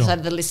afterwards so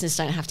the listeners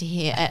don't have to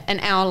hear an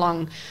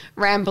hour-long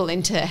ramble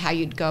into how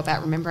you'd go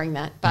about remembering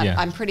that. But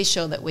I'm pretty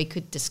sure that we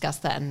could discuss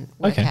that and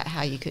work out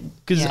how you could.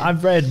 Because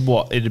I've read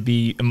it'd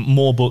be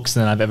more books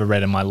than I've ever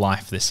read in my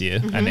life this year,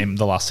 and in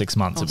the last 6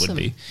 months it would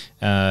be.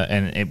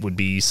 And it would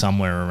be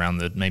somewhere around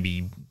the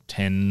maybe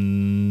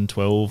 10,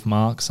 12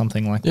 mark,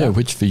 something like that. Yeah,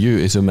 which for you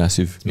is a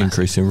massive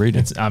increase in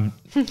reading.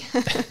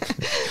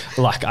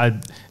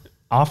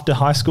 After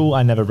high school,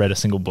 I never read a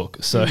single book.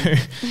 So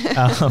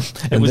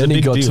and then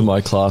he got to my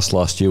class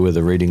last year where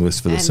the reading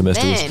list for the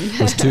semester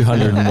was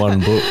 201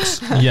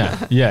 books.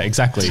 Yeah,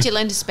 exactly. Did you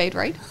learn to speed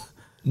read?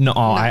 No.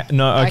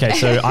 Okay,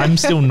 so I'm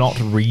still not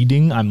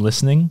reading, I'm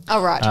listening.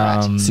 Oh,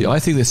 right. See, I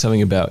think there's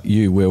something about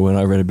you where when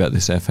I read about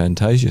this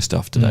aphantasia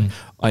stuff today,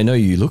 I know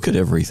you look at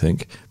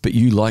everything, but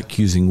you like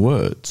using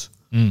words.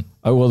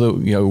 I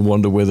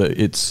wonder whether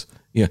it's,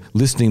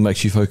 listening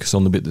makes you focus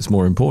on the bit that's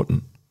more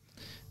important.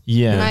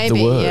 Yeah, maybe,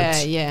 the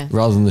words,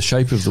 rather than the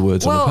shape of the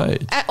words on the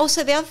page.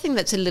 Also, the other thing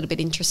that's a little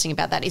bit interesting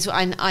about that is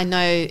I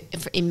know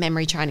in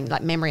memory training,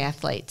 like memory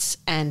athletes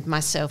and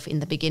myself in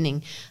the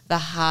beginning, the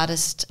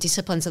hardest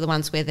disciplines are the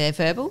ones where they're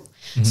verbal.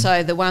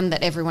 So the one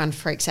that everyone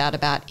freaks out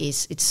about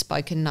is it's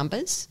spoken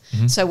numbers.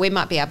 So we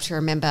might be able to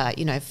remember,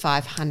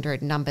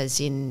 500 numbers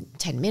in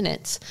 10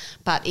 minutes,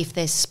 but if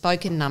they're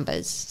spoken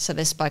numbers, so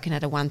they're spoken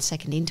at a 1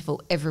 second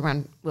interval,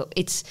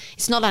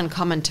 it's not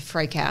uncommon to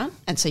freak out,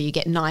 and so you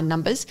get 9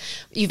 numbers.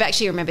 You've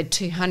actually remembered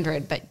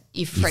 200, but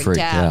you freaked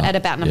out at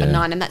about number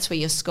 9, and that's where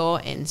your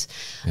score ends.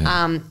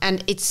 Yeah.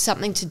 And it's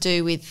something to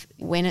do with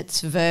when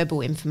it's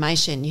verbal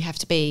information, you have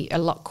to be a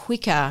lot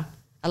quicker,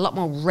 a lot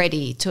more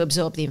ready to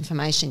absorb the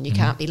information. You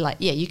can't be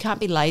you can't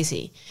be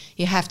lazy.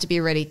 You have to be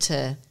ready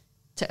to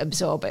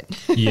absorb it.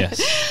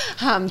 Yes.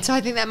 So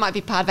I think that might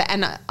be part of it.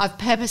 And I've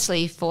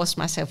purposely forced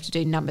myself to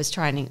do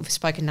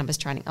spoken numbers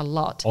training a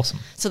lot. Awesome.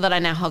 So that I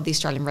now hold the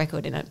Australian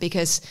record in it,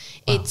 because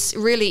it's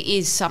really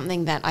is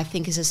something that I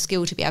think is a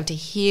skill to be able to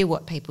hear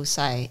what people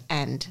say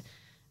and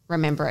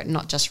remember it,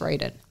 not just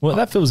read it. Well,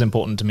 that feels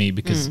important to me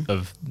because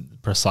of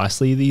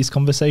precisely these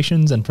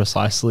conversations and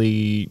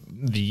precisely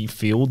the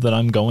field that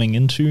I'm going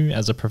into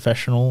as a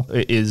professional.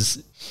 It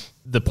is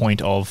the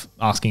point of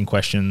asking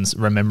questions,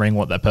 remembering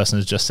what that person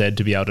has just said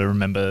to be able to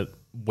remember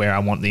where I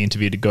want the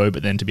interview to go,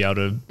 but then to be able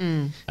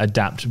to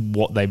adapt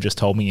what they've just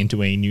told me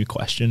into a new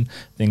question,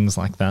 things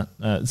like that.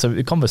 So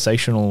the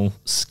conversational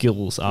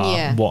skills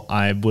are what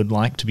I would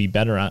like to be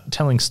better at.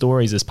 Telling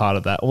stories is part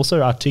of that.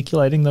 Also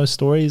articulating those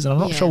stories. And I'm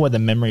not sure whether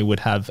memory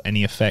would have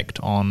any effect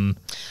on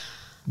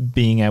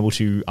being able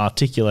to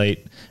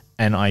articulate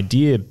an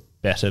idea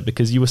better,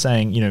 because you were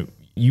saying,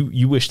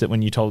 you wish that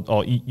when you told,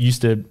 or you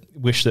used to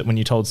wish that when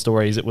you told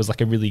stories, it was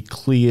like a really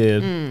clear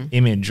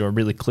image or a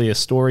really clear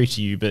story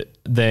to you, but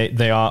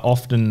they are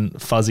often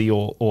fuzzy,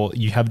 or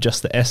you have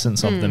just the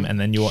essence of them, and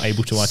then you're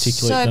able to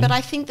articulate them. But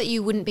I think that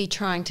you wouldn't be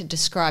trying to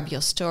describe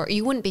your story.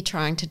 You wouldn't be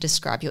trying to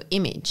describe your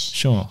image.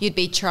 Sure. You'd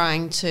be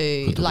trying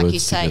to, Put the like you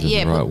words say,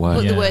 together in the right way.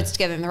 put the Yeah. words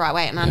together in the right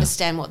way and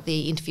understand what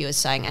the interviewer is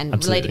saying and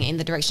Absolutely. leading it in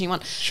the direction you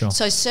want. Sure.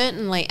 So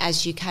certainly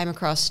as you came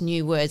across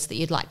new words that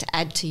you'd like to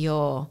add to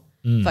your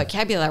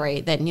vocabulary,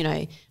 then, you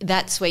know,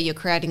 that's where you're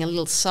creating a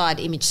little side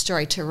image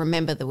story to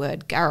remember the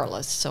word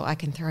garrulous. So I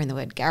can throw in the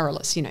word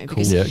garrulous, you know,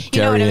 because Yeah,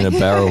 you know what Gary in a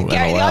barrel and a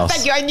Gary, louse.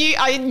 thank you.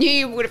 I knew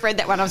you would have read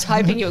that one. I was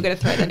hoping you were going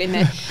to throw that in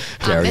there.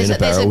 Gary in a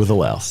barrel with a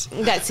louse.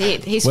 That's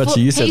it. He's Well, full,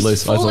 actually, you said he's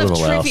loose. I full thought of of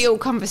a louse. trivial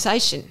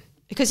conversation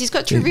because he's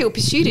got Trivial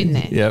Pursuit in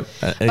there. Yep.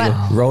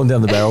 Rolling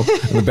down the barrel,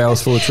 and the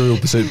barrel's full of Trivial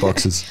Pursuit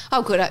boxes.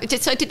 Oh, good.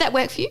 So did that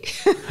work for you?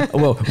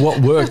 Well,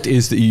 what worked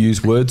is that you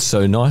use words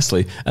so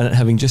nicely, and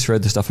having just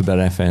read the stuff about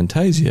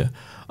aphantasia,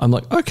 I'm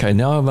like, okay,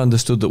 now I've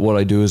understood that what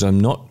I do is I'm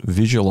not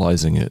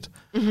visualizing it.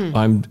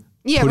 I'm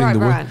Yeah, putting right, the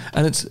word. right.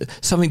 And it's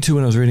something too,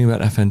 when I was reading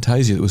about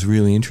aphantasia that was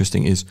really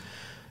interesting, is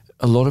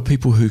a lot of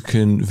people who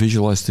can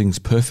visualize things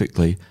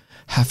perfectly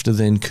have to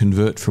then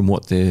convert from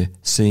what they're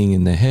seeing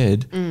in their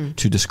head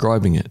to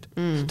describing it.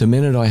 The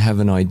minute I have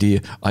an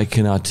idea, I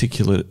can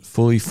articulate it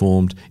fully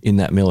formed in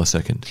that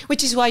millisecond.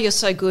 Which is why you're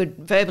so good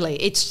verbally.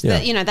 It's Yeah.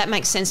 that, you know, that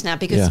makes sense now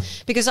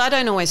because I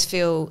don't always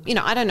feel, you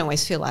know, I don't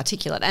always feel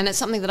articulate, and it's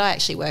something that I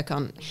actually work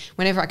on.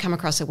 Whenever I come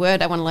across a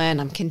word I want to learn,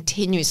 I'm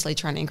continuously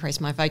trying to increase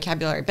my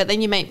vocabulary. But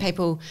then you meet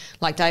people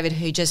like David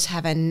who just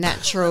have a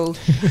natural,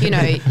 you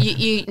know,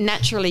 you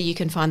naturally you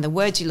can find the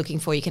words you're looking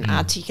for, you can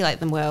articulate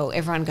them well.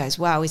 Everyone goes,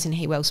 wow, isn't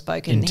he well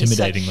spoken?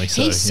 Intimidatingly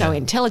so, He's so yeah.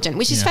 intelligent,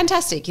 which is Yeah.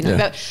 fantastic, you know.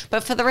 Yeah.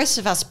 But for the rest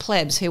of us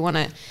plebs who want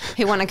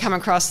to come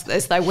across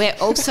as though we're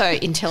also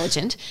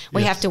intelligent,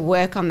 we have to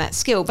work on that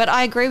skill. But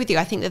I agree with you.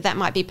 I think that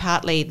might be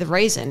partly the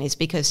reason is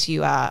because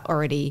you are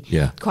already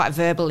quite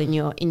verbal in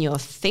your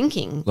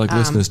thinking. Like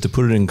listeners, to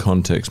put it in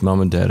context, mum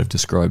and dad have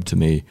described to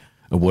me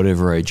at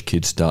whatever age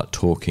kids start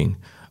talking,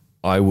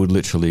 I would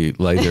literally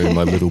lay there in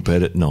my little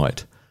bed at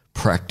night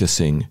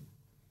practicing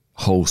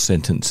whole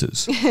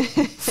sentences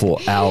for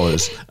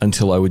hours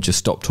until I would just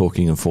stop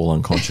talking and fall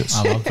unconscious.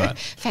 I love that.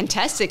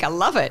 Fantastic. I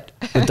love it.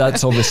 But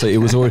that's obviously,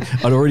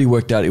 I'd already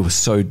worked out it was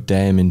so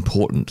damn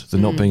important, the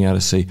not being able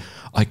to see.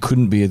 I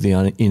couldn't be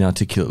the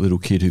inarticulate little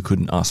kid who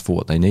couldn't ask for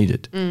what they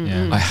needed.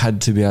 Yeah. I had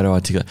to be able to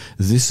articulate,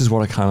 this is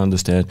what I can't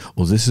understand,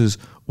 or this is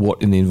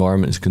what in the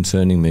environment is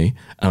concerning me,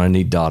 and I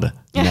need data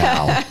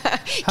now.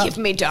 Give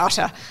me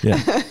data. Yeah.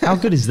 How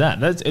good is that?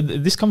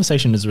 This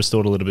conversation has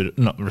restored a little bit,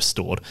 not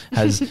restored,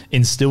 has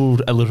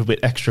instilled a little bit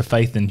extra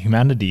faith in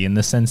humanity in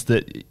the sense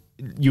that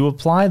you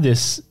apply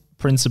this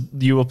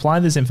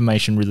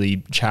information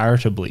really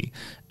charitably,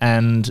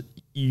 and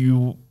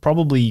you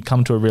probably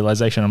come to a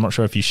realization, I'm not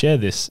sure if you share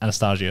this,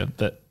 Anastasia,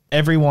 that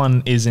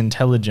everyone is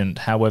intelligent.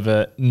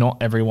 However, not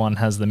everyone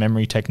has the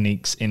memory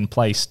techniques in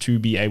place to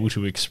be able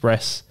to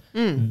express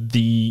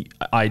the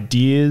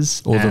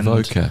ideas Or the and-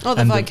 vocab. Or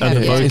the and vocab.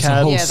 and It's a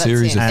whole that's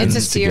series it. of It's a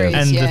things series, together.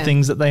 and yeah. the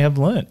things that they have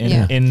learned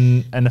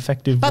in an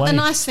effective But way. the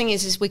nice thing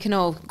is we can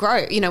all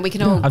grow. You know, we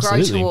can all grow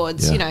absolutely.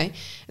 towards. Yeah.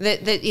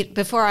 You know,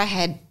 before I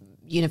had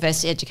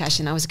university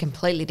education, I was a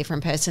completely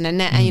different person, and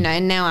now, you know,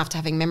 and now after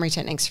having memory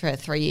techniques for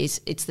 3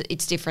 years,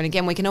 it's different.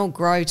 Again, we can all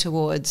grow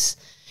towards,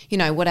 you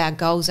know, what our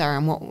goals are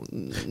and what.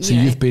 So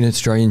you've been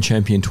Australian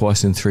champion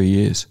twice in 3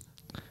 years.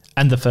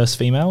 And the first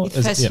female?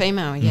 First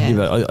female, yeah. Yeah,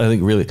 but I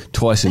think really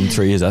twice in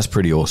 3 years, that's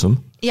pretty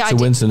awesome. Yeah, so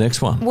I when's the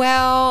next one?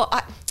 Well,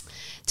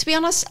 to be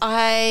honest,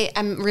 I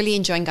am really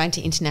enjoying going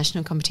to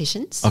international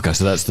competitions. Okay,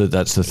 so that's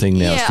the thing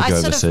now is to go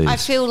overseas. I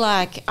feel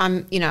like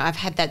I've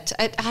had that.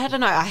 I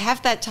don't know. I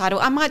have that title.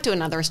 I might do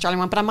another Australian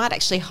one, but I might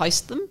actually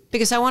host them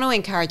because I want to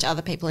encourage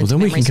other people. Well, into then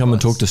we memory can come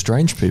and sports. talk to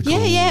strange people.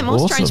 Yeah, more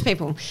Awesome. strange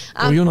people.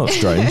 Well, you're not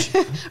strange.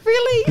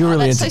 Really? You're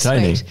really that's so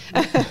entertaining.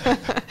 sweet.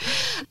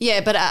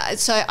 Yeah, but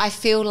so I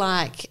feel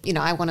like, you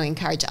know, I want to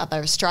encourage other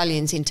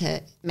Australians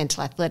into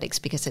mental athletics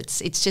because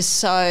it's just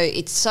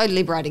so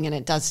liberating, and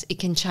it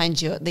can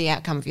change the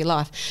outcome of your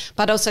life.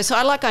 But also, so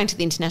I like going to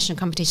the international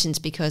competitions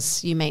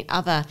because you meet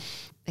other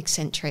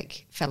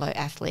eccentric fellow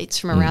athletes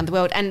from around the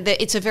world, and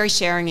it's a very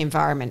sharing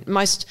environment.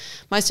 Most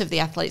of the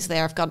athletes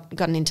there have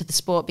gotten into the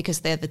sport because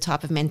they're the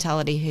type of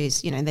mentality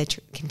who's, you know, they're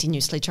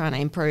continuously trying to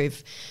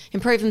improve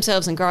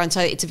themselves and grow, and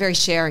so it's a very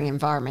sharing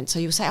environment. So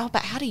you'll say, oh,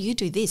 but how do you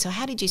do this, or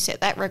how did you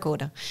set that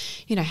record, or,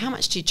 you know, how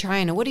much do you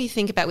train, or what do you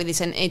think about with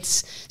this? And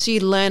it's so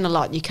you learn a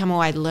lot. You come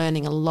away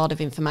learning a lot of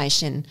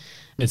information.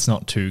 It's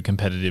not too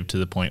competitive to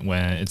the point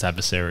where it's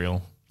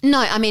adversarial. No,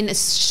 I mean,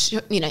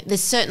 you know, there's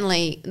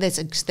certainly there's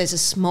a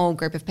small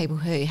group of people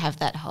who have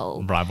that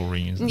whole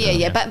Rivalry. Isn't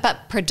yeah, there?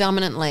 but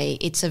predominantly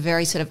it's a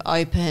very sort of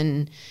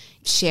open,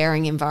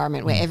 sharing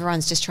environment where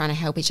everyone's just trying to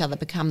help each other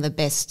become the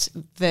best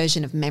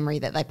version of memory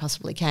that they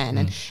possibly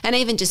can. And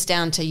even just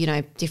down to, you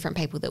know, different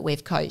people that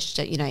we've coached.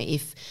 You know,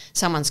 if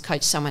someone's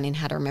coached someone in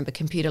how to remember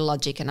computer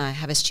logic and I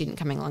have a student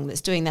coming along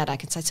that's doing that, I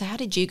can say, so how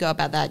did you go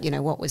about that? You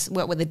know, what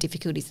were the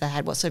difficulties they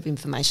had? What sort of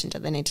information do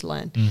they need to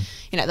learn?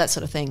 You know, that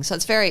sort of thing. So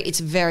it's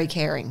very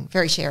caring,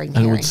 very sharing, And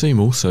caring. it would seem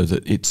also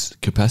that its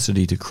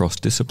capacity to cross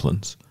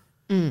disciplines.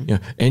 You know,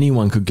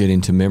 anyone could get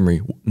into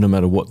memory no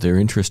matter what their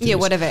interest is. Yeah,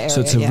 whatever area,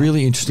 So it's a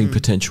really interesting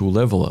potential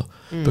leveler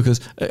because,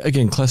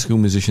 again, classical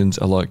musicians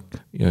are like,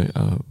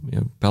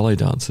 ballet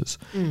dancers.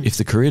 If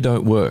the career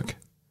don't work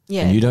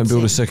and you don't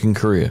build a second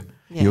career,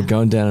 you're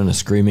going down in a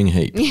screaming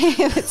heap.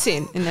 Yeah, that's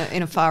in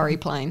a fiery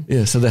plane.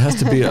 Yeah, so there has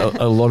to be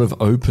a lot of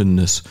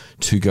openness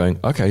to going,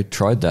 okay,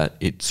 tried that,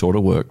 it sort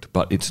of worked,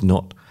 but it's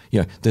not,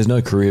 there's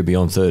no career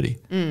beyond 30.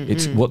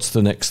 It's what's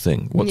the next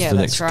thing? What's the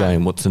next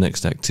game? What's the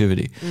next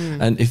activity?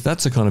 And if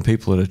that's the kind of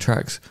people it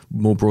attracts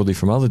more broadly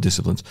from other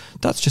disciplines,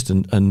 that's just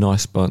a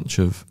nice bunch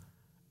of,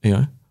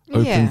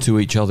 open to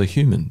each other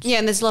humans. Yeah,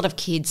 and there's a lot of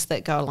kids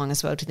that go along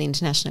as well to the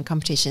international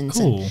competitions.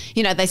 Cool.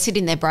 And, they sit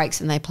in their breaks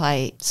and they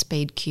play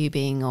speed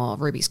cubing or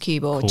Rubik's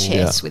Cube or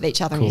chess with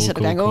each other and you're sort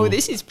of going, oh,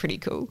 this is pretty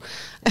cool.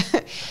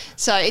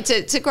 So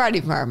it's a great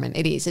environment.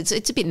 It is.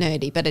 It's a bit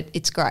nerdy, but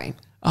it's great.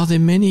 Are there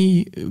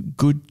many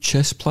good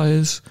chess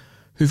players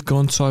who've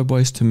gone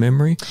sideways to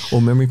memory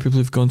or memory people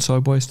who've gone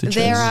sideways to chess?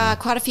 There are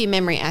quite a few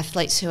memory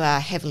athletes who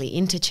are heavily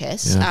into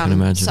chess. Yeah, I can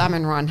imagine.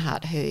 Simon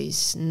Reinhardt,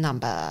 who's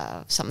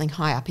number something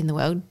high up in the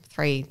world,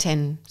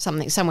 310,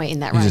 somewhere in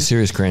that range. He's a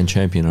serious grand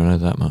champion, I know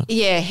that much.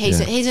 Yeah, he's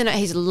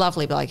a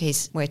lovely bloke.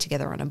 We're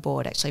together on a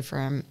board actually for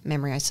a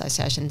memory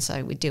association,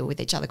 so we deal with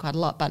each other quite a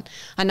lot. But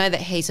I know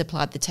that he's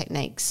applied the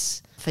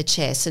techniques for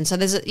chess, and so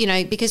there's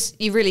because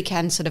you really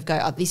can sort of go,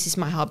 oh, this is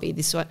my hobby,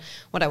 this is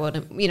what I want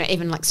to,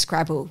 even like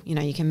Scrabble,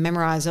 you can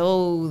memorize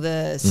all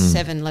the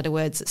 7-letter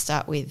words that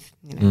start with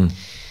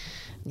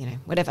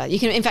whatever. You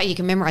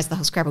can memorize the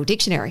whole Scrabble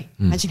dictionary.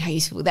 Imagine how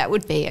useful that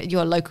would be at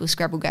your local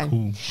Scrabble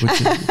game.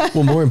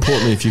 Well, more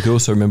importantly, if you could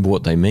also remember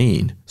what they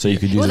mean, so you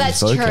could use it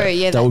as vocab. True.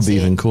 Yeah, that would be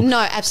even cool. No,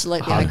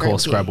 absolutely. I agree Hardcore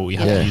with Scrabble, you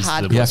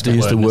have to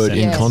use the word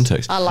in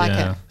context. I like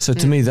it. So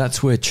to me,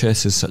 that's where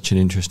chess is such an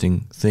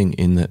interesting thing,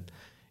 in that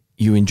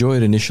you enjoy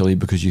it initially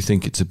because you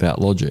think it's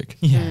about logic.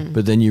 Yeah.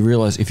 But then you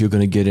realize if you're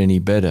going to get any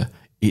better,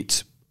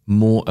 it's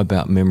more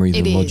about memory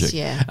than logic.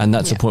 Yeah. And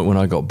that's the point when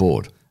I got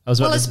bored.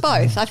 Well, it's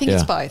both. I think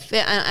it's both.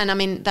 And I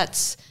mean,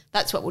 that's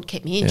what would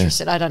keep me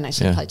interested. I don't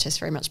actually play chess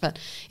very much, but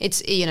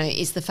it's,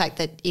 it's the fact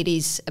that it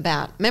is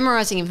about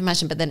memorizing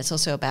information, but then it's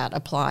also about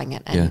applying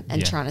it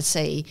and trying to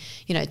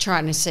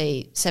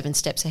see 7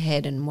 steps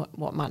ahead and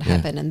what might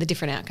happen and the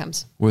different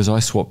outcomes. Whereas I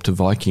swapped to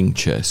Viking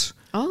chess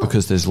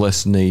because there's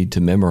less need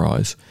to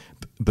memorize,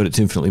 but it's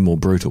infinitely more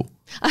brutal.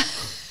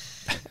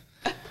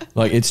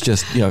 Like, it's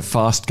just,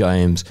 fast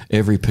games.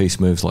 Every piece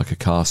moves like a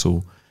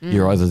castle.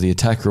 You're either the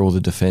attacker or the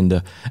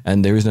defender,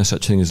 and there is no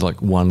such thing as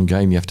like one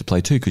game. You have to play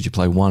two because you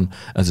play one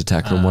as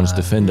attacker and one as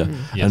defender.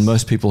 Yes. And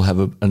most people have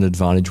an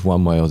advantage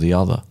one way or the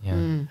other.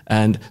 Yeah.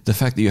 And the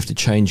fact that you have to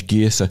change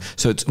gear, so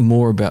it's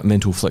more about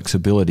mental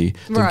flexibility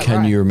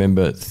than you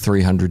remember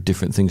 300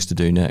 different things to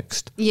do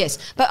next. Yes,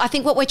 but I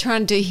think what we're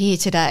trying to do here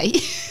today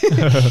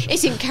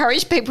is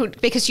encourage people,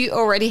 because you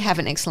already have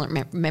an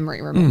excellent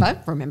memory, remember?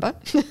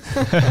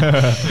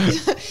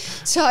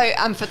 So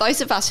for those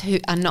of us who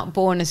are not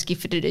born as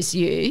gifted as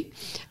you,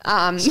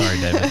 sorry,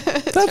 David.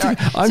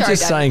 I'm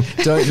just saying,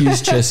 don't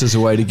use chess as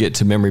a way to get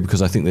to memory,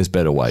 because I think there's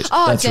better ways.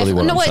 Oh, that's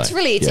definitely. really what I'm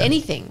saying. It's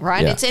anything,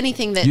 right? Yeah. It's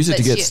anything that use it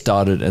to get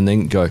started, and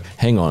then go,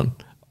 hang on,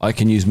 I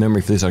can use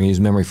memory for this. I can use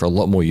memory for a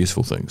lot more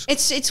useful things.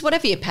 It's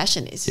whatever your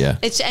passion is. Yeah.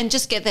 And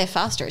just get there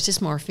faster. It's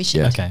just more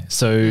efficient. Yeah. Okay,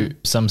 so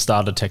some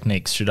starter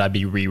techniques. Should I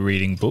be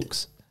rereading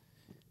books?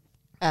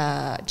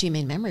 Do you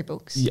mean memory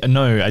books? Yeah,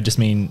 no, I just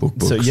mean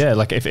books. So yeah,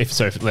 like if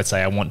let's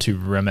say I want to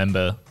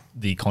remember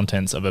the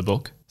contents of a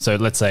book. So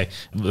let's say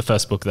the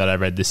first book that I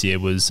read this year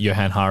was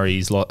Johann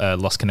Hari's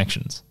Lost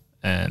Connections,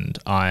 and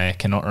I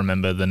cannot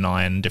remember the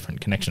 9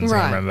 different connections.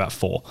 I remember about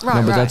 4.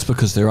 Right, but that's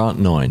because there aren't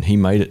 9. He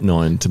made it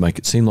 9 to make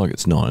it seem like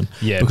it's 9.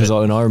 Yeah, because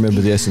when I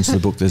remember the essence of the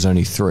book, there's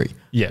only 3.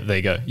 Yeah, there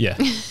you go. Yeah.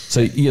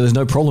 So there's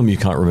no problem you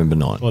can't remember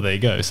 9. Well, there you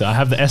go. So I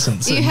have the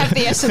essence. You have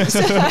the essence.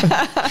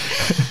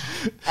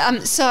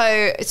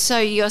 So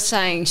you're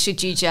saying,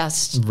 should you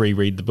just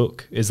reread the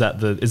book? Is that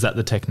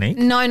the technique?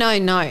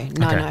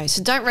 No.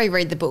 So don't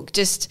reread the book.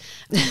 Just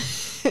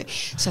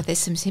so there's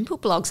some simple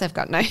blogs I've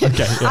got. No.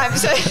 Okay.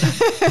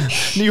 Yeah.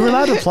 You're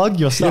allowed to plug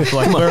your stuff.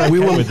 Like, we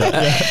will with that.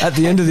 Yeah. At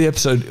the end of the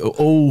episode,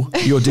 all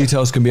your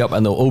details can be up,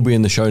 and they'll all be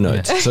in the show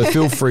notes. Yeah. So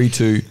feel free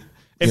to.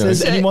 If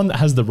there's anyone that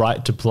has the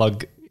right to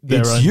plug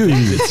their own,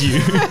 it's you.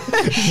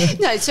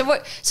 No,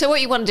 so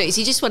what you want to do is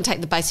you just want to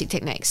take the basic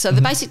techniques. So the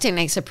basic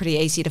techniques are pretty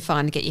easy to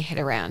find and get your head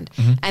around.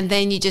 And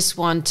then you just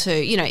want to,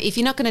 if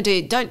you're not going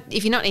to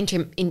if you're not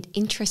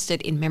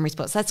interested in memory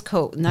sports, that's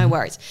cool, no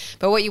worries.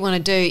 But what you want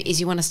to do is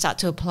you want to start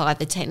to apply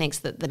the techniques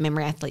that the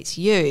memory athletes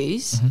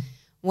use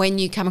when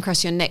you come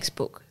across your next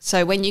book.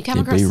 So when you come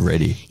Yeah, across, be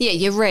ready. Yeah,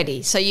 you're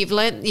ready. So you've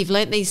learnt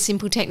these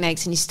simple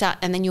techniques, and you start,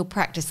 and then you'll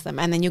practice them,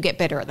 and then you'll get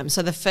better at them.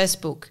 So the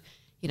first book,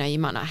 you know, you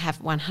might not have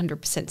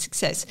 100%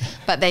 success,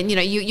 but then, you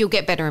know, you'll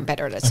get better and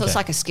better at it. So it's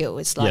like a skill.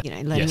 It's like, you know,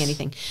 learning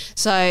anything.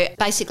 So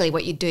basically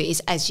what you do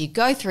is, as you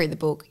go through the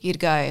book, you'd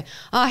go,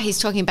 oh, he's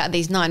talking about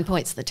these 9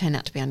 points that turn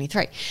out to be only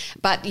 3.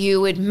 But you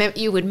would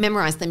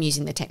memorize them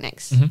using the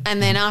techniques.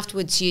 And then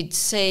afterwards you'd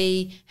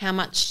see how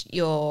much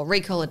your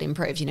recall had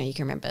improved. You know, you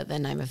can remember the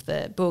name of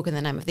the book and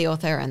the name of the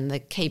author and the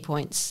key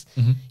points,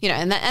 you know,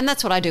 and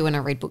that's what I do when I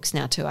read books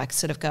now too. I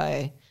sort of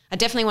go, I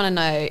definitely want to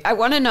know. I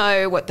want to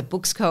know what the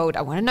book's called.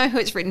 I want to know who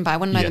it's written by. I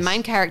want to know the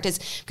main characters,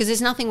 because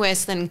there's nothing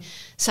worse than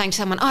saying to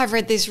someone, oh, I've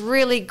read this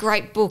really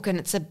great book and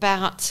it's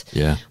about,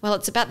 well,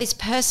 it's about this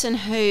person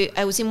who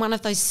was in one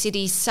of those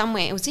cities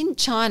somewhere. It was in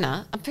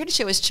China. I'm pretty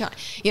sure it was China.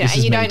 You know, this and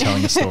is you me don't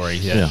telling a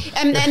story.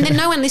 and then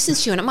no one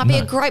listens to you, and it might be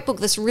a great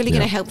book that's really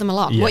going to help them a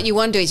lot. What you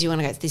want to do is you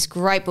want to go, this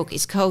great book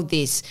is called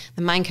this,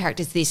 the main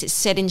character is this, it's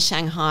set in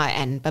Shanghai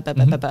and blah, blah,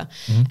 blah, blah, blah.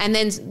 And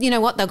then, you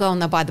know what, they'll go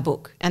and they'll buy the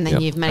book, and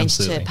then you've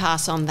managed to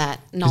pass on that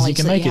knowledge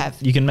that you have.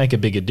 You can make a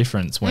bigger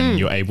difference when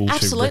you're able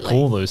to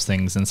recall those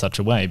things in such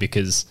a way,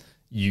 because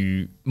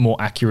you more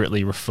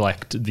accurately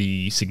reflect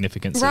the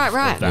significance of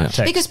that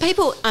text. Because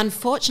people,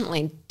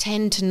 unfortunately,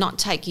 tend to not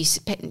take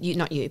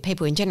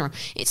people in general,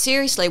 it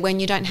seriously when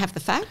you don't have the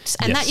facts.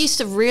 And that used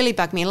to really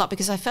bug me a lot,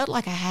 because I felt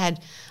like I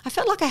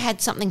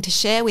had something to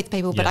share with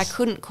people, but I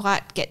couldn't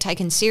quite get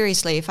taken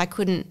seriously if I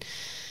couldn't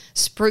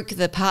spruik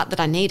the part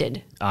that I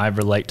needed. I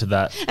relate to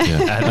that.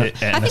 I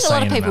think a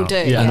lot of people do.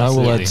 Yeah, and I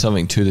will add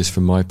something to this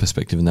from my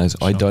perspective, and that is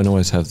I don't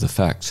always have the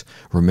facts.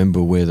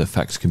 Remember where the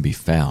facts can be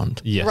found.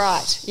 Yes.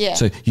 Right, yeah.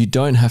 So you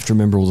don't have to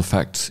remember all the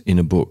facts in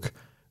a book,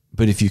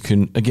 but if you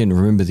can, again,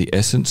 remember the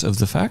essence of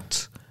the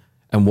facts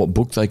and what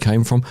book they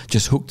came from,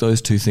 just hook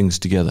those two things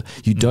together.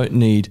 You don't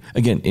need,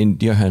 again, in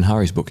Johann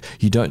Hari's book,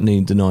 you don't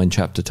need the 9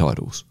 chapter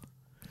titles.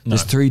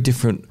 There's 3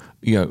 different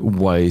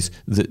ways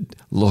that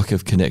lack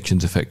of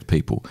connections affect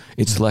people.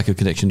 It's lack of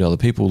connection to other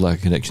people, lack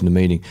of connection to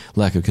meaning,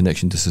 lack of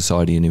connection to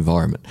society and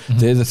environment.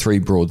 They're the 3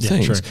 broad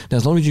things. True. Now,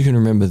 as long as you can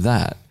remember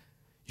that,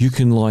 you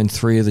can line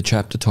 3 of the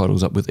chapter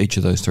titles up with each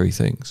of those 3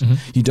 things.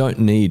 You don't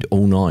need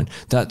all 9.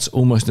 That's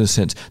almost, in a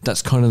sense,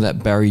 that's kind of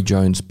that Barry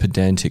Jones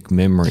pedantic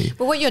memory.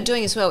 But what you're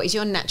doing as well is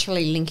you're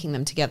naturally linking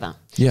them together.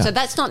 Yeah. So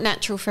that's not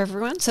natural for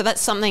everyone. So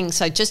that's something,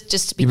 so just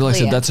to be Like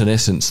clear. I said, that's an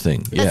essence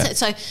thing.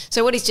 That's it.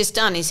 So what he's just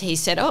done is he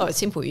said, oh, it's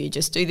simple. You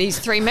just do these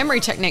 3 memory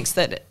techniques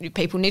that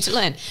people need to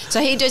learn. So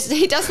he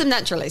does them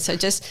naturally. So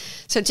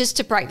just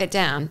to break that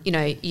down, you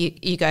know,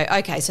 you go,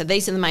 okay, so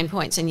these are the main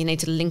points, and you need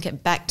to link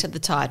it back to the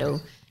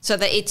title, so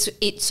that it's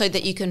so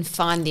that you can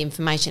find the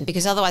information,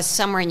 because otherwise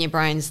somewhere in your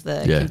brain's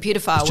the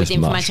computer file with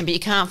information, but you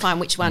can't find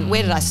which one.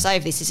 Where did I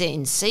save this? Is it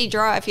in C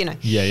drive? You know.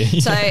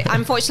 So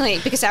unfortunately,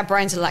 because our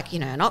brains are like, you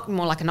know,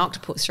 more like an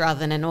octopus rather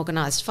than an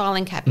organised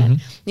filing cabinet,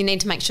 you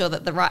need to make sure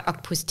that the right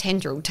octopus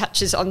tendril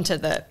touches onto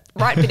the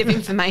right bit of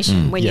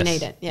information when you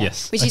need it. Yeah.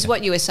 Which is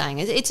what you were saying.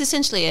 It's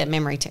essentially a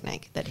memory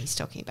technique that he's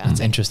talking about. That's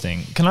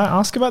interesting. Can I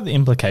ask about the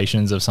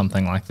implications of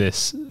something like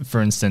this?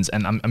 For instance,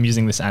 and I'm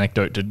using this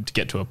anecdote to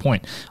get to a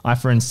point. I,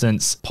 for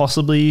instance,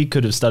 possibly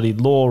could have studied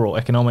law or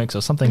economics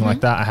or something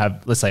like that. I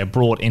have, let's say, a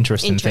broad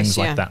interest in things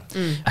like that.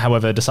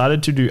 However,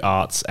 decided to do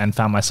arts and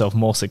found myself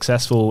more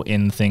successful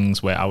in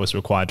things where I was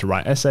required to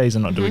write essays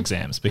and not do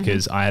exams,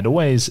 because I had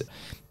always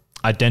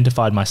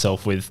identified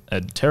myself with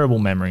a terrible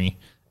memory,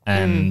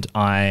 and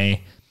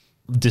I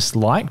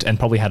disliked and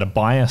probably had a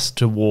bias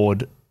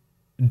toward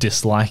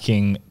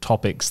disliking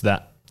topics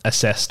that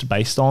assessed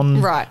based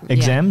on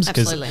exams,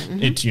 because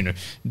it's, you know,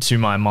 to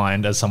my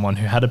mind as someone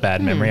who had a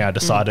bad memory, I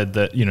decided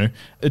that, you know,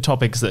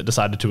 topics that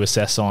decided to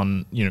assess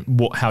on, you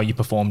know, how you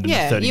performed in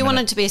 30 you minutes.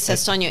 wanted to be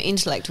assessed on your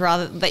intellect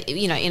rather than,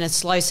 you know, in a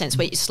slow sense,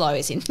 where you're slow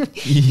as in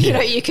you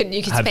know, you could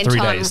spend 3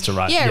 time days to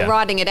write,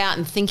 writing it out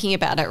and thinking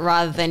about it,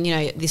 rather than, you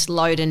know, this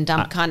load and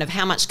dump kind of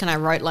how much can I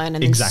rote learn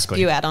and then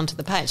spew out onto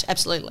the page.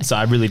 Absolutely. So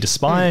I really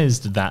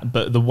despised that,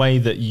 but the way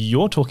that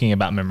you're talking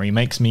about memory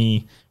makes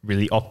me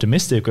really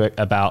optimistic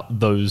about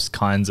those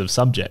kinds of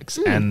subjects.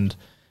 And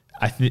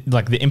I think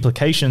like the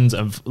implications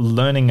of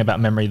learning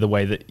about memory the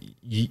way that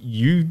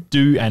you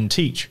do and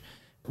teach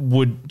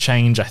would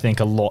change, I think,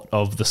 a lot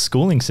of the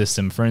schooling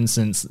system. For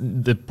instance,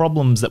 the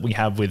problems that we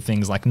have with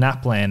things like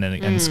NAPLAN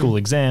and school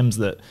exams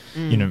that,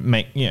 you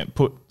know,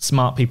 put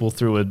smart people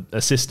through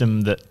a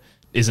system that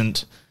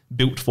isn't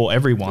built for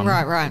everyone.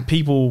 Right.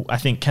 People, I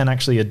think, can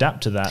actually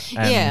adapt to that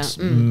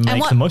and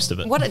make the most of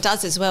it. What it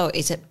does as well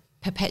is it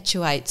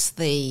perpetuates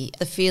the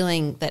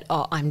feeling that,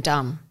 oh, I'm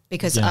dumb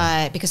because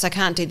I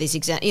can't do this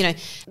exam. You know,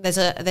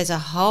 there's a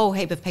whole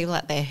heap of people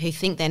out there who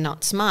think they're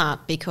not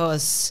smart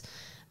because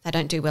they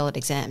don't do well at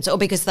exams, or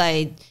because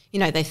they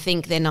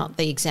think they're not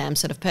the exam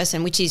sort of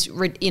person, which is,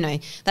 you know,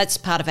 that's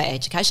part of our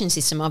education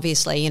system,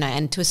 obviously, you know,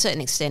 and to a certain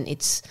extent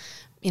it's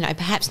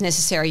perhaps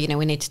necessary.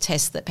 We need to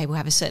test that people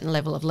have a certain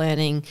level of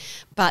learning.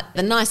 But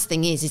the nice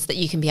thing is that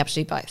you can be able to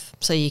do both.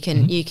 So you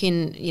can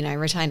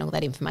retain all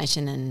that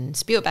information and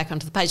spew it back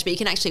onto the page, but you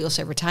can actually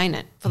also retain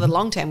it for the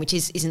long term, which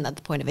isn't that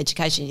the point of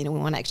education. We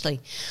want to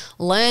actually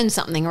learn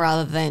something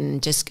rather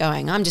than just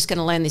going, I'm just going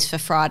to learn this for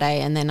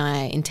Friday and then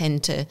I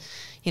intend to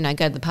go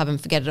to the pub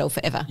and forget it all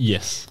forever.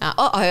 Yes.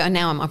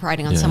 Now I'm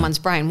operating on someone's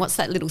brain. What's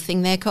that little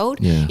thing there called?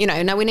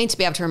 Yeah. No, we need to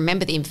be able to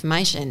remember the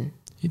information.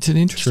 It's an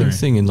interesting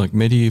thing. In like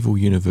medieval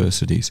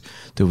universities,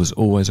 there was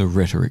always a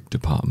rhetoric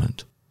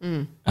department.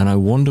 And I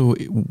wonder,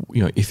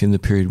 if in the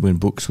period when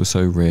books were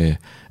so rare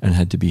and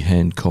had to be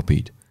hand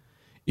copied,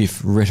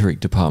 if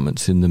rhetoric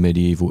departments in the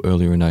medieval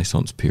early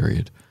Renaissance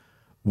period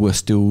were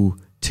still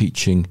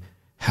teaching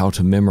how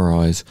to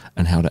memorize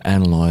and how to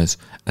analyze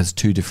as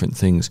two different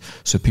things,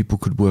 so people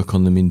could work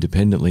on them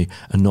independently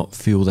and not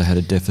feel they had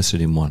a deficit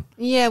in one.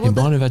 Yeah, well, it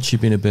might have actually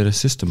been a better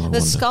system, I wonder.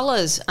 The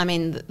scholars,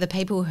 the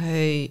people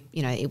who,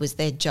 it was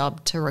their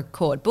job to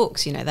record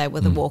books, they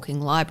were the walking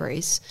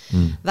libraries,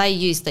 they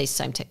used these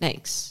same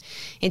techniques.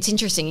 It's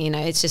interesting,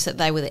 it's just that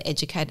they were the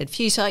educated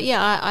few. So,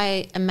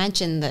 I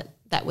imagine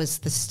that was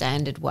the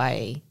standard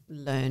way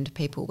learned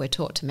people were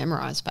taught to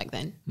memorise back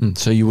then.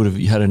 So you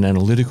had an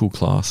analytical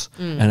class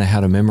and a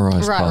how to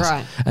memorise class.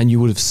 Right. And you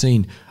would have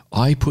seen,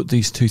 I put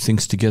these two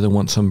things together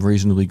once I'm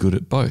reasonably good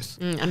at both.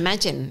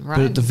 Imagine, right?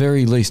 But at the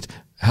very least,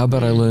 how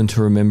about I learn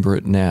to remember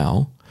it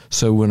now,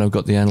 so when I've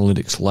got the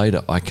analytics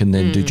later, I can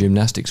then do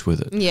gymnastics with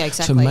it. Yeah,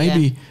 exactly. So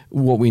maybe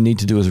what we need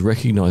to do is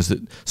recognise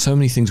that so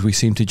many things we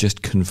seem to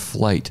just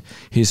conflate.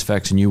 Here's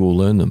facts and you will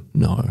learn them.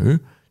 No.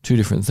 Two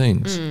different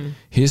things.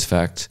 Here's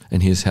facts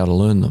and here's how to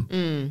learn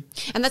them.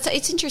 And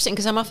it's interesting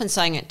because I'm often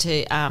saying it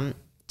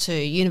to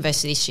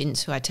university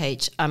students who I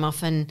teach. I'm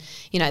often,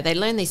 they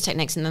learn these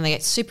techniques and then they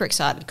get super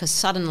excited because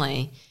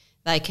suddenly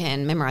they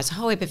can memorise a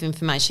whole heap of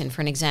information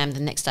for an exam the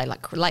next day,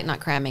 like late night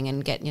cramming,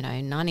 and get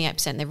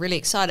 98%. They're really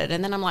excited,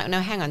 and then I'm like, no,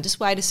 hang on, just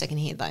wait a second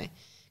here though,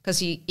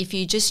 because if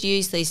you just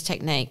use these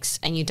techniques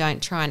and you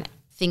don't try and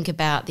think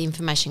about the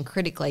information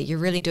critically, you're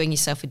really doing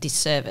yourself a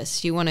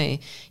disservice. You want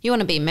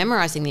to be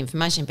memorising the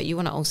information, but you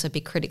want to also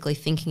be critically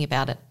thinking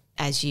about it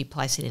as you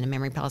place it in a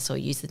memory palace or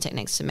use the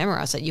techniques to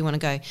memorise it. You want to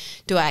go,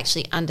 do I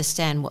actually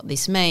understand what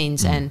this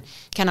means, and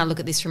can I look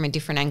at this from a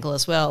different angle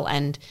as well,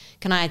 and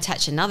can I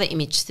attach another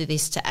image to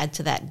this to add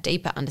to that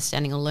deeper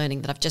understanding or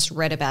learning that I've just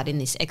read about in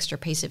this extra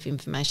piece of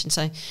information.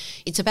 So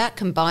it's about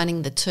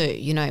combining the two.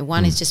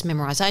 One is just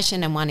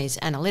memorisation and one is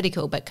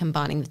analytical, but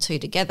combining the two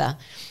together,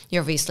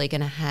 you're obviously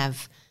going to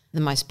have the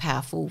most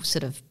powerful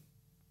sort of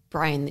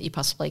brain that you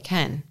possibly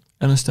can.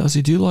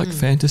 Anastasia, do you like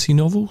fantasy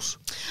novels?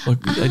 Like,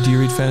 do you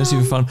read fantasy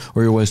for fun,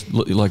 or are you always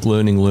like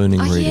learning,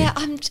 reading? Yeah,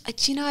 I'm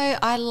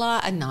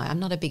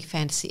not a big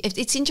fantasy.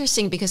 It's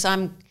interesting because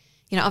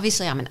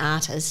obviously I'm an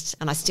artist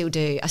and I still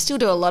do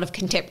a lot of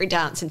contemporary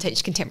dance and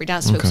teach contemporary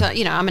dance to people. So,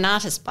 I'm an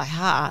artist by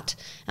heart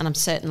and I'm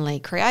certainly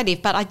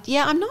creative, but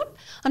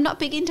I'm not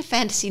big into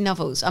fantasy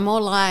novels. I'm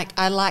more like,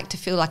 I like to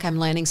feel like I'm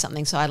learning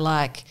something. So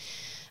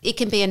it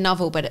can be a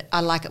novel, but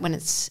I like it when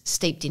it's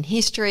steeped in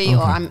history,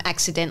 or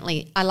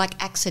I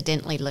like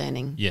accidentally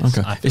learning. Yes,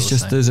 okay. It's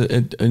just there's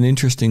an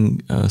interesting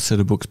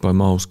set of books by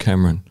Miles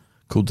Cameron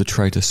called the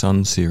Traitor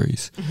Son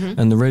series,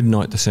 and the Red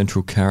Knight, the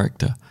central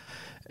character,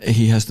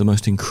 he has the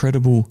most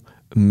incredible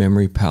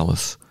memory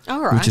palace,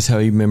 which is how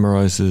he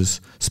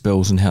memorises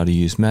spells and how to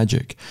use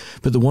magic.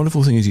 But the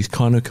wonderful thing is he's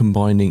kind of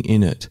combining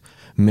in it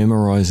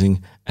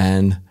memorising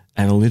and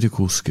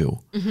analytical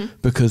skill,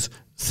 because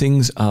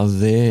things are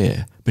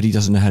there, but he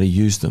doesn't know how to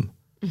use them.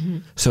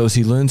 So as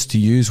he learns to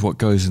use what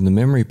goes in the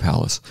memory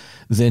palace,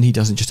 then he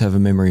doesn't just have a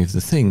memory of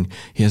the thing,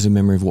 he has a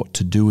memory of what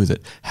to do with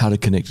it, how to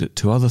connect it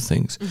to other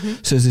things.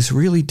 So there's this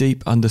really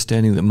deep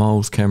understanding that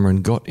Miles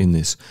Cameron got in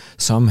this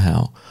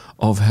somehow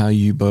of how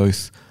you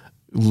both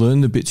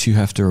learn the bits you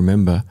have to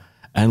remember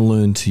and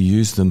learn to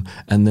use them,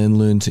 and then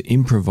learn to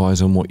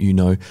improvise on what you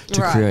know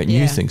to create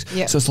new things.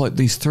 Yep. So it's like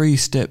these 3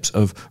 steps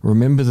of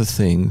remember the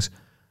things,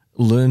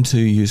 learn to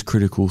use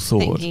critical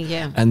thought,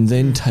 and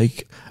then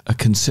take a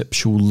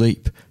conceptual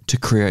leap to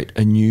create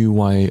a new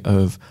way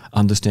of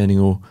understanding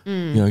or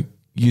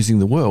using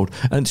the world.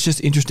 And it's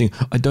just interesting.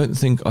 I don't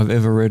think I've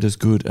ever read as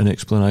good an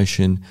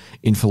explanation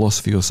in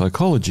philosophy or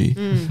psychology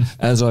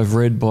as I've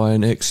read by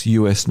an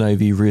ex-US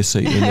Navy rear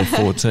seat in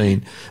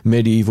F-14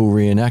 medieval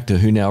reenactor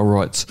who now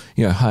writes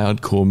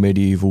hardcore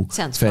medieval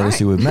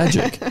fantasy with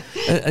magic.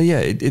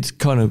 It's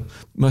kind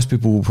of, most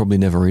people will probably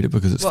never read it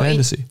because it's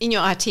fantasy. In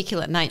your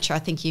articulate nature, I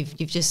think you've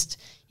just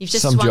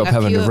some swung job a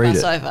having few to of read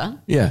us it. over.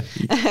 Yeah.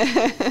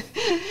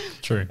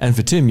 True. And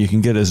for Tim, you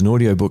can get it as an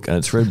audiobook, and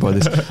it's read by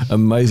this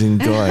amazing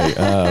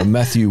guy,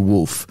 Matthew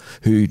Wolfe,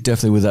 who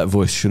definitely with that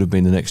voice should have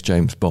been the next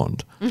James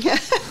Bond.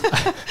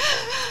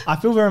 I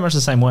feel very much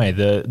the same way.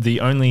 The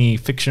only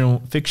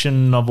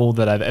fiction novel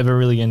that I've ever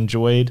really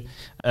enjoyed,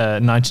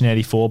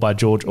 1984 by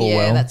George Orwell.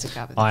 Yeah, that's a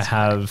garbage. I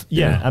have,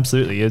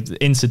 absolutely. It's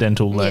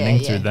incidental learning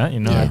through that.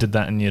 I did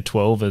that in year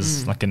 12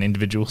 as like an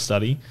individual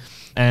study.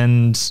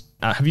 And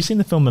have you seen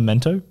the film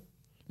Memento?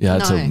 Yeah,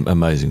 it's No. an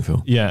amazing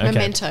film. Yeah,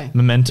 okay.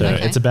 Memento.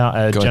 It's Okay. about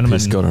a Guy gentleman.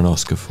 Pearce got an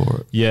Oscar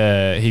for it.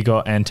 Yeah, he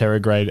got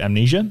anterograde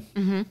amnesia.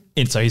 Mm-hmm.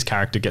 And so his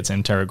character gets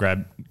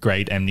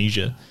anterograde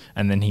amnesia,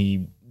 and then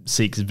he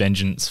seeks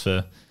vengeance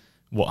for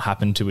what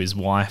happened to his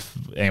wife.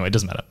 Anyway, it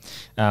doesn't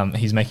matter.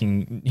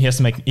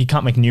 He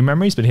can't make new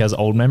memories, but he has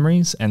old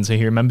memories. And so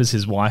he remembers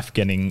his wife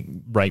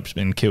getting raped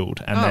and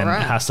killed, and then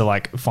right. has to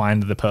like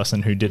find the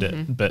person who did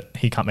it, but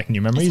he can't make new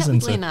Is memories. that And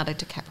with so, Leonardo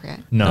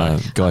DiCaprio? no.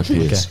 Guy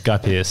Pearce. Okay, Guy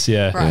Pearce,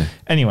 yeah. Right.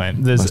 Anyway,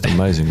 there's Most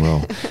amazing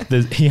role.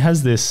 he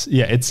has this,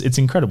 it's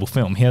incredible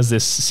film. He has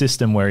this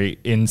system where he,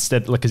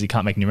 instead, like, because he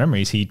can't make new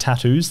memories, he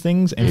tattoos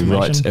things, He information.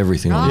 writes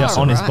everything on Oh, his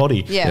On his right.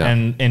 body, Yeah.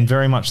 and in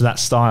very much that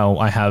style,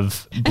 I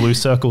have blue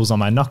circles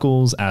on my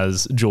knuckles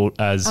as George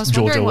was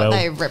George wondering what Orwell,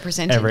 they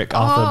represented. Eric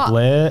Arthur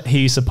Blair.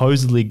 He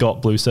supposedly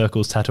got blue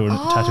circles tattooed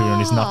on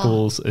his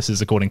knuckles. This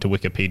is according to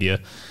Wikipedia.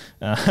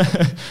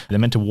 They're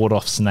meant to ward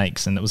off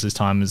snakes, and it was his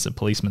time as a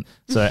policeman.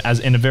 So, as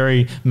in a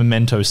very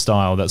Memento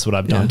style, that's what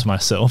I've done to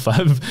myself.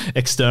 I've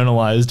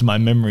externalized my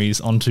memories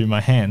onto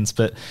my hands,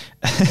 but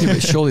Yeah,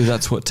 but surely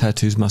that's what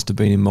tattoos must have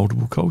been in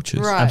multiple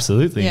cultures. Right.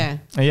 absolutely, Yeah.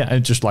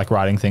 it's just like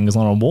writing things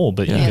on a wall,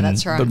 but you Yeah, can,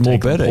 that's right. But more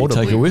take them better, you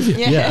take it portably. with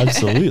you. Yeah,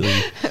 absolutely.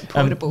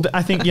 Portable. But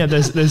I think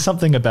there's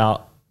something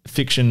about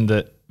fiction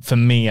that for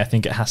me I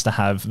think it has to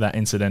have that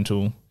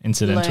incidental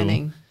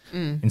Learning.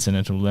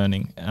 incidental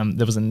learning.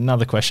 There was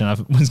another question I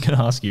was going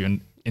to ask you,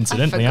 and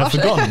incidentally I've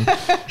forgot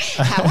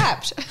forgotten. How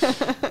apt.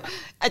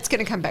 It's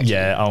going to come back to you.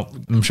 Yeah,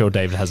 I'm sure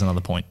David has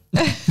another point.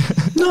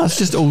 No, it's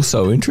just all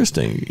so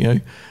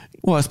interesting.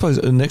 Well, I suppose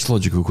the next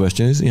logical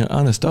question is,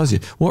 Anastasia,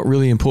 what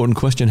really important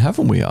question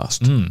haven't we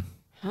asked?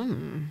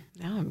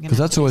 Because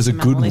that's always a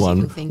good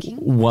one. Thinking.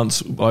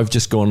 Once I've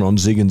just gone on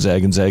zig and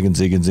zag and zag and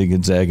zig and zig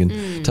and zag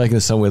and taken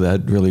us somewhere that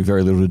had really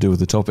very little to do with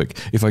the topic.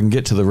 If I can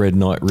get to the red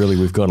knight, really,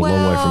 we've got a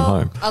long way from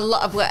home. A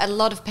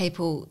lot of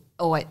people,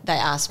 they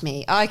ask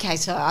me, okay,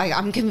 so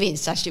I'm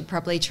convinced I should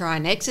probably try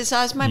and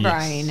exercise my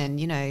brain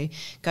and,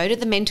 go to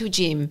the mental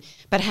gym,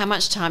 but how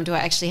much time do I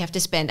actually have to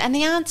spend? And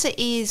the answer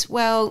is,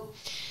 well,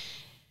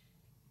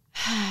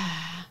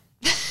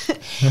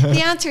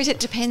 the answer is it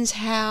depends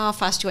how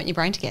fast you want your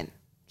brain to get.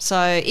 So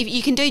if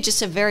you can do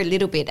just a very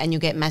little bit and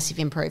you'll get massive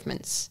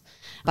improvements.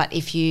 But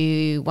if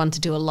you want to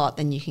do a lot,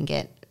 then you can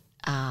get,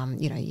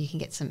 you can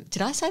get some,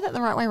 did I say that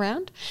the right way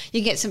around? You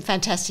can get some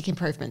fantastic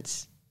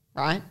improvements,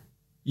 right?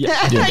 Yeah,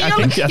 I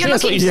think that's what you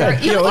looking said.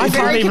 for- you're I looking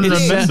can't very even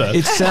confused. remember.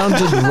 It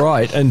sounded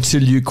right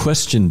until you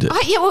questioned it.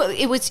 Well,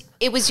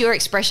 it was your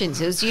expressions.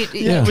 It was you.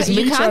 Yeah. It was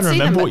me trying to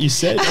remember what you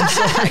said. I'm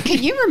sorry.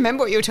 Can you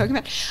remember what you were talking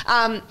about?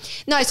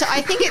 No, so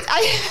I think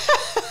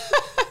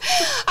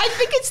I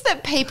think it's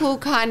that people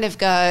kind of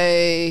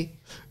go,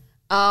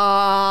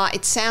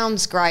 it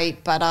sounds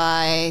great, but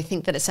I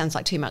think that it sounds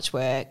like too much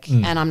work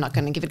and I'm not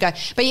going to give it a go.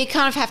 But you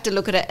kind of have to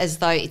look at it as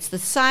though it's the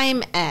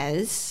same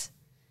as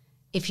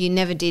if you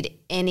never did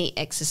any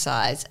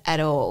exercise at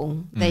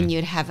all, then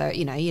you'd have a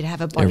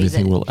body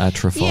Everything that will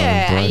atrophy and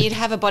yeah, break. and you'd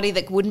have a body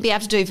that wouldn't be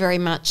able to do very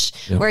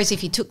much. Yep. Whereas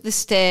if you took the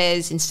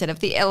stairs instead of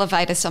the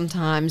elevator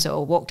sometimes,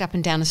 or walked up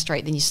and down a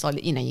street, then you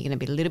slowly, you're going to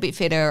be a little bit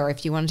fitter. Or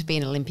if you wanted to be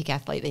an Olympic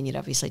athlete, then you'd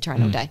obviously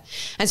train all day.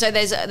 And so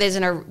there's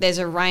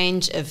a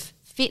range of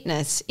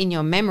fitness in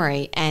your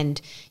memory,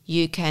 and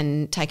you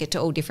can take it to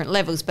all different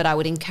levels. But I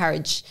would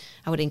encourage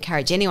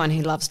anyone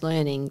who loves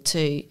learning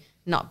to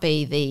not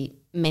be the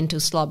mental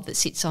slob that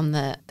sits on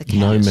the couch.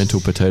 No mental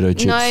potato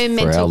chips No for our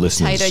mental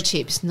listeners. potato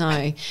chips.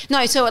 No.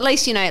 So at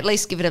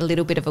least give it a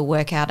little bit of a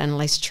workout, and at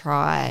least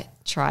try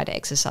to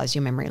exercise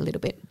your memory a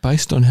little bit.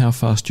 Based on how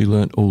fast you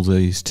learnt all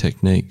these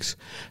techniques,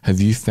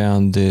 have you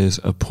found there's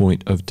a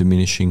point of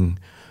diminishing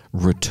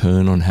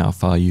return on how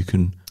far you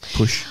can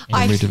push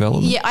memory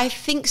development? Yeah, I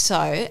think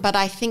so. But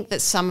I think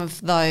that some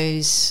of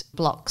those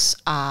blocks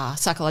are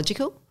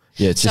psychological.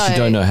 Yeah, it's just So- you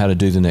don't know how to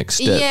do the next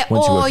step. Yeah,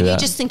 once you or work it you out.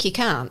 just think you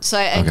can't. So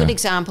a good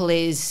example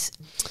is,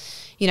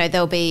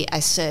 there'll be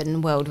a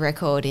certain world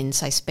record in,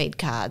 say, speed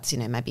cards.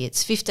 Maybe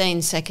it's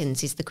 15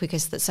 seconds is the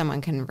quickest that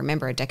someone can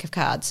remember a deck of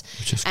cards.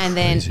 Which is and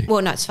crazy. then,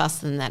 well, no, it's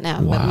faster than that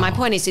now. Wow. But my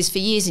point is for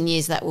years and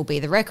years that will be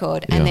the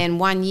record. Yeah. And then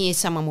 1 year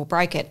someone will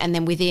break it. And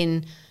then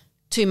within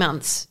 2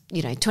 months,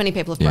 20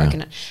 people have Yeah.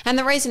 broken it. And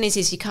the reason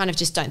is you kind of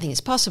just don't think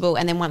it's possible.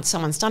 And then once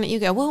someone's done it, you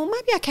go, well,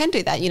 maybe I can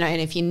do that,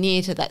 and if you're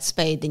near to that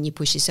speed, then you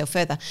push yourself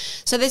further.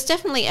 So there's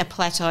definitely a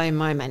plateau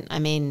moment. I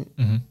mean,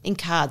 in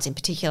cards in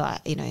particular,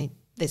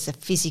 there's a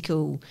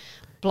physical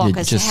block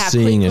Yeah, as to just how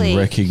seeing and quickly,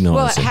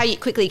 recognising. how you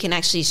quickly can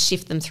actually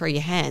shift them through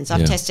your hands.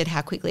 I've Yeah. tested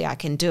how quickly I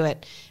can do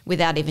it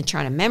without even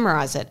trying to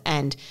memorize it.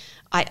 And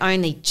I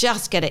only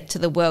just get it to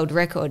the world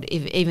record,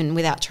 even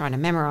without trying to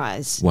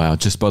memorize. Wow,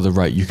 just by the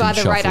rate you can By the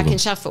shuffle rate I them. can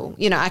shuffle,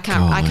 I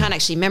can't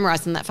actually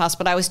memorize them that fast.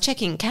 But I was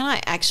checking, can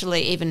I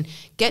actually even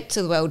get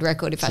to the world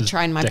record if I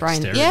train my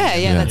brain? dexterity. Yeah,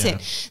 Yeah. that's it.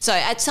 So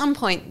at some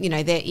point,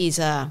 there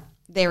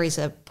there is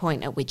a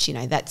point at which,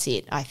 that's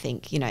it, I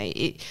think,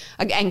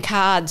 and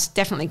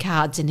definitely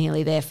cards are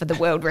nearly there for the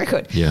world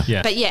record.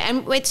 Yeah. But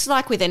and it's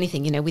like with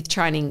anything, with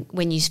training,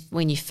 when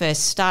you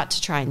first start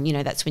to train,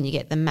 that's when you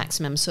get the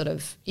maximum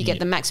get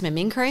the maximum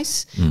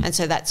increase. And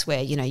so that's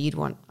where,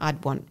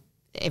 I'd want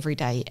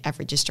everyday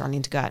average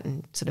Australian to go out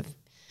and sort of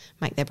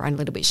make their brain a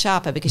little bit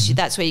sharper, because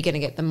that's where you're going to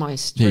get the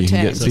most returns. You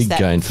can get big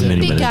gain for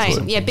many minutes.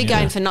 Big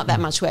gain for not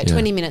that much work,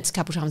 20 minutes a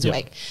couple of times a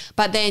week.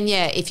 But then,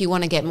 if you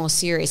want to get more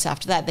serious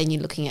after that, then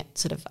you're looking at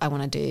sort of, I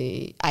want to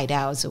do 8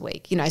 hours a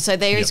week. So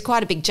there is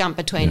quite a big jump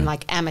between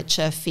like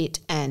amateur fit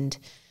and,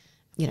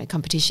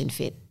 competition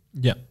fit.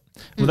 Yeah.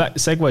 Well, that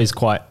segues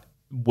quite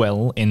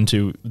well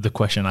into the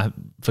question I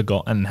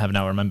forgot and have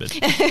now remembered,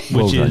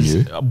 which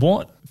is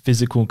what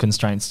physical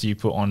constraints do you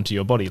put onto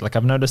your body? Like,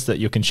 I've noticed that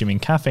you're consuming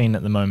caffeine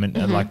at the moment.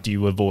 And like, do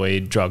you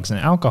avoid drugs and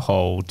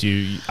alcohol?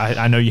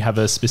 I know you have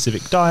a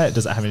specific diet.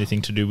 Does it have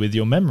anything to do with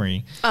your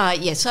memory?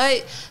 So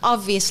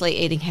obviously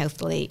eating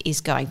healthily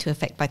is going to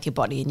affect both your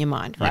body and your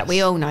mind, right? Yes.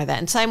 We all know that.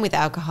 And same with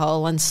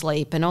alcohol and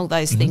sleep and all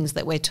those things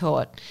that we're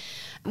taught.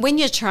 When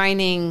you're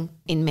training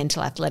in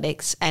mental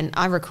athletics, and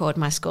I record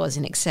my scores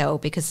in Excel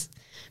because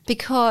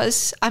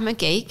I'm a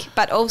geek,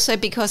 but also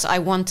because I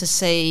want to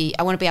be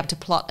able to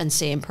plot and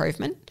see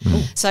improvement.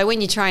 So when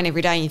you train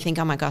every day and you think,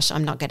 oh my gosh,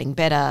 I'm not getting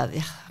better,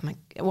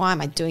 why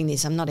am I doing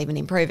this? I'm not even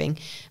improving.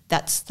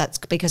 That's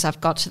because I've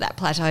got to that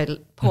plateau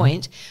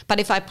point. But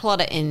if I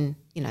plot it in,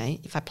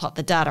 if I plot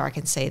the data, I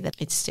can see that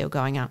it's still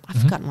going up.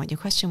 I've forgotten what your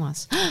question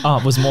was.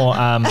 It was more,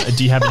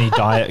 do you have any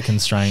diet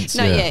constraints?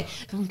 No,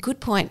 good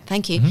point.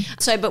 Thank you.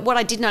 So, but what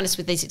I did notice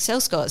with these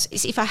Excel scores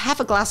is if I have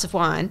a glass of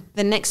wine,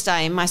 the next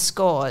day my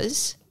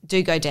scores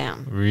do go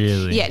down.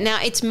 Really? Yeah.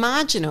 Now it's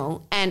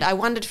marginal, and I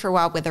wondered for a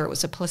while whether it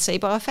was a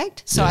placebo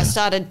effect. So I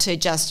started to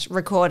just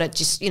record it,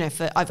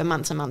 for over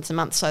months and months and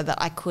months, so that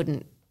I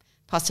couldn't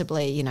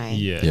possibly,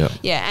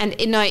 Yeah. And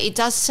it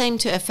does seem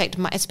to affect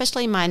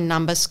especially my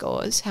number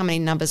scores, how many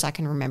numbers I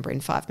can remember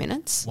in 5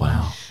 minutes.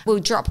 Wow. Will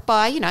drop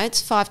by,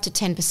 it's 5 to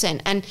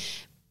 10%, and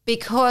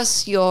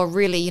because you're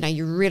really,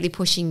 you're really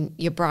pushing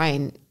your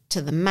brain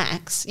to the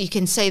max, you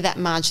can see that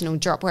marginal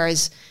drop.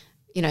 Whereas,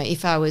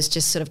 if I was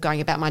just sort of going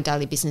about my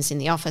daily business in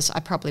the office, I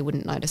probably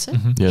wouldn't notice it.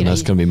 Yeah, and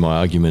that's going to be my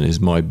argument, is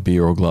my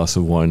beer or glass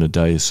of wine a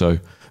day is so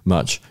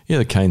much. Yeah,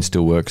 the cane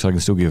still works. I can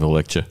still give a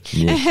lecture.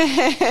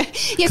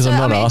 Because I'm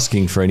not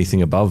asking for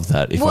anything above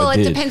that. If I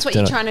did, it depends what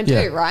you're trying to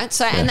do, right?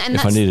 So, and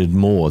if I needed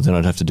more, then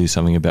I'd have to do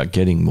something about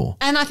getting more.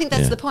 And I think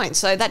that's the point.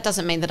 So that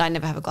doesn't mean that I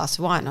never have a glass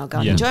of wine. I'll go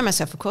and enjoy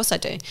myself. Of course I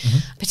do.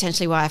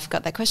 Potentially why I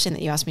forgot that question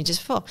that you asked me just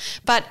before.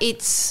 But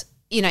it's,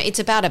 it's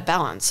about a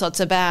balance. So it's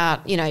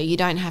about, you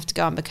don't have to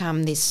go and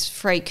become this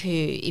freak who,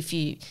 if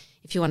you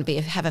want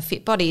to have a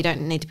fit body, you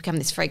don't need to become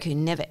this freak who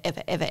never,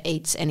 ever, ever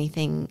eats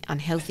anything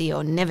unhealthy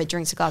or never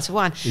drinks a glass of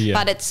wine. Yeah.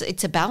 But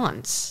it's a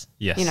balance.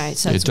 Yes.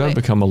 So don't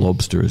become a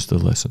lobster is the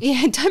lesson.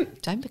 Yeah,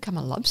 don't become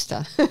a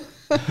lobster.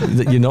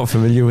 You're not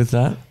familiar with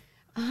that?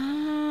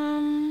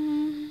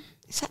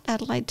 Is that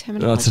Adelaide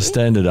terminology? It's a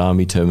standard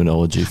army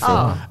terminology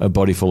for a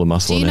body full of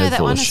muscle and a head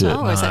full of shit.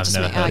 Or is that just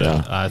me?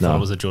 I thought it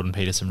was a Jordan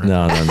Peterson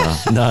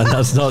reference. No,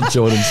 that's not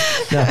Jordan's.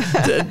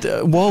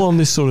 No, while on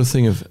this sort of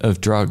thing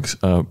of drugs,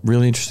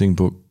 really interesting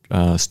book,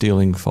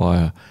 Stealing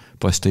Fire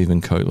by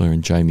Stephen Kotler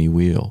and Jamie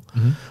Wheel,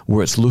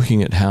 where it's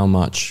looking at how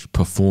much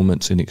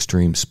performance in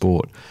extreme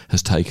sport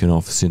has taken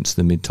off since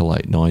the mid to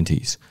late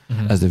 90s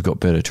as they've got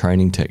better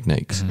training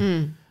techniques.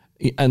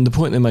 And the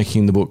point they're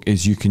making in the book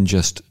is you can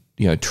just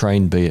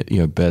train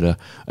better,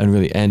 and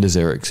really Anders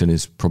Ericsson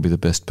is probably the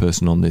best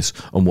person on this,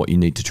 on what you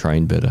need to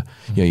train better.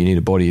 You need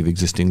a body of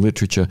existing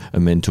literature, a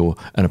mentor,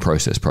 and a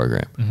process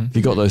program. If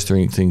you've got those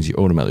three things, you're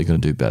automatically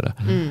going to do better.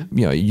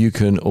 You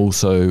can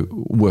also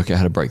work out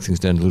how to break things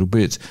down to little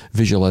bits.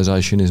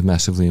 Visualization is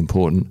massively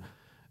important.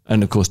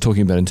 And of course,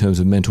 talking about in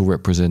terms of mental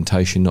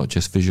representation, not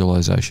just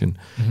visualization,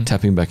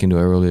 tapping back into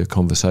our earlier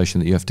conversation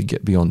that you have to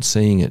get beyond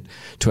seeing it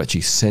to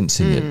actually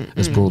sensing it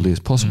as broadly as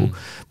possible.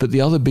 But the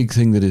other big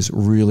thing that is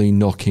really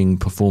knocking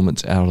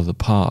performance out of the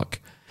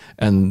park,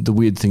 and the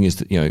weird thing is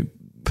that,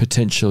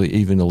 potentially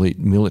even elite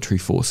military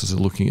forces are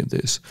looking at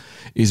this,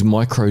 is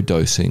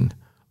microdosing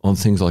on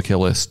things like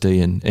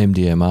LSD and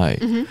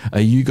MDMA. Are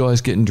you guys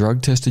getting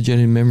drug tested yet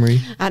in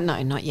memory?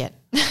 No, not yet.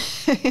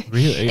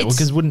 Really?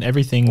 Because wouldn't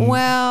everything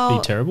be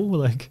terrible?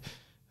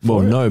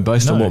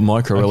 Based on what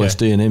micro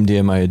LSD and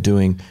MDMA are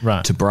doing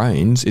to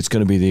brains, it's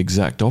going to be the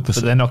exact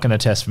opposite. But they're not going to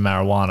test for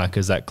marijuana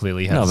because that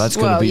clearly has... No, that's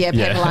going to be...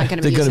 people aren't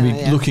going to be they're going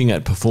to be looking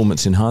at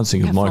performance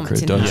enhancing of micro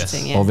doses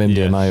of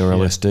MDMA or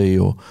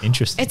LSD or...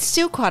 Interesting. It's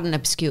still quite an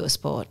obscure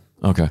sport.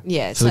 Okay.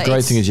 Yeah. So the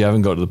great thing is you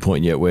haven't got to the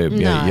point yet where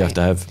you have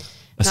to have...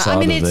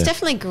 it's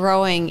definitely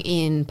growing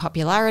in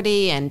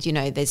popularity, and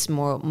there's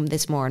more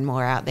and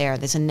more out there.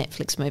 There's a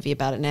Netflix movie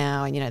about it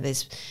now, and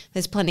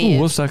there's plenty.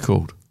 What's that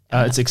called?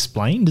 It's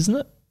Explained, isn't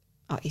it?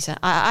 Oh, is that?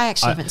 I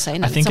actually haven't seen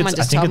it. I think Someone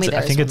just told me there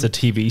I think is it's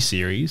a TV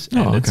series, and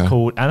Oh, it's okay.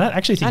 called. And I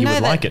actually think I you know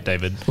would that- like it,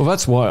 David. Well,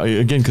 that's why,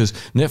 again, because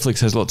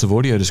Netflix has lots of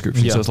audio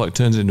descriptions, Yeah. so it's like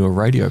turns into a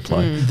radio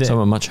play. So I'm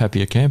a much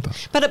happier camper.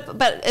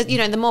 But you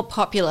know, the more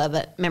popular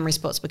that memory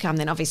sports become,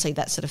 then obviously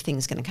that sort of thing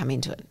is going to come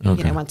into it. Okay.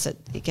 You know, once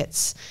it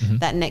gets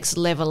that next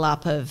level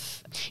up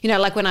of, you know,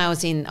 like when I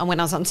was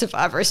on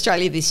Survivor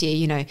Australia this year,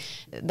 you know,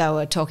 they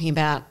were talking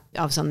about,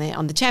 I was on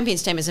the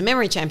champions team as a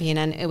memory champion,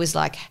 and it was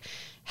like,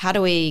 how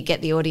do we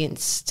get the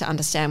audience to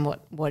understand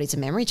what is a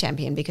memory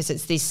champion? Because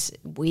it's this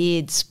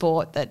weird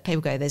sport that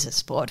people go, there's a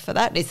sport for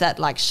that. Is that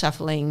like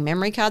shuffling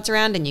memory cards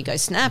around and you go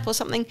snap or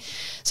something?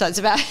 So it's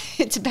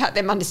about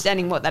them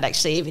understanding what that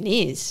actually even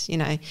is, you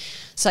know.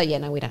 So yeah,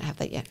 no, we don't have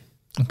that yet.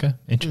 Okay,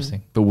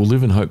 interesting. But we'll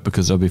live in hope,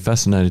 because I'll be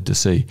fascinated to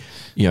see,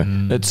 you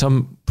know, at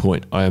some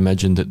point I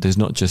imagine that there's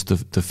not just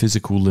the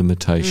physical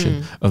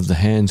limitation of the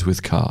hands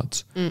with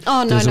cards.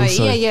 Oh, no, There's no,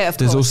 also- yeah, of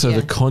There's course. also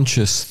yeah. the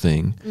conscious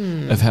thing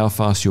of how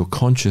fast your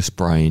conscious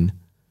brain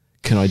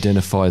can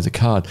identify the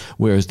card,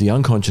 whereas the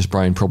unconscious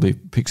brain probably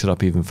picks it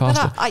up even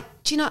faster. But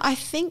do you know, I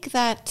think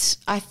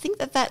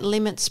that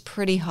limit's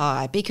pretty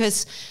high,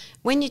 because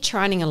when you're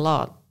training a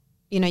lot,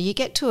 you know, you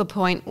get to a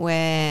point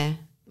where,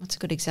 what's a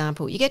good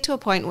example? You get to a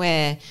point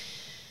where,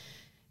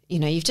 you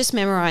know, you've just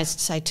memorized,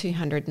 say,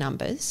 200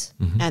 numbers,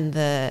 and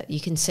you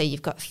can see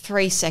you've got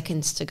 3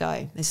 seconds to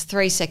go. There's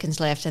 3 seconds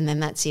left, and then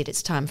that's it.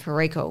 It's time for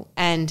recall.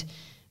 And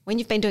when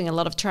you've been doing a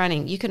lot of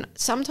training, you can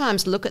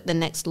sometimes look at the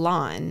next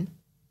line,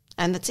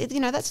 and that's it. You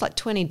know, that's like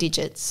 20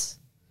 digits,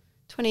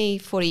 20,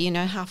 40, you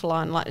know, half a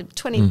line, like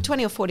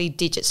 20 or 40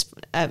 digits,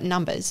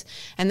 numbers.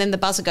 And then the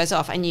buzzer goes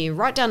off, and you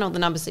write down all the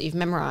numbers that you've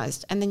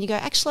memorized, and then you go,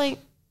 actually,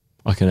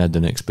 I can add the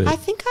next bit. I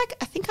think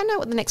I know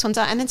what the next ones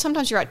are. And then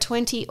sometimes you write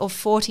 20 or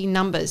 40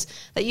 numbers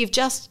that you've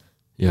just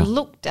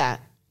looked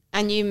at,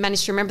 and you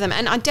managed to remember them.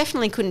 And I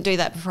definitely couldn't do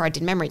that before I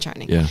did memory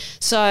training. Yeah.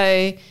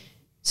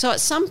 So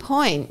at some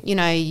point, you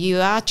know, you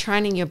are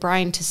training your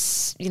brain to,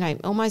 you know,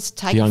 almost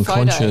take The a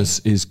photo. unconscious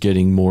is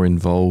getting more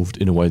involved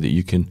in a way that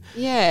you can.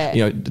 Yeah.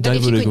 You know, but if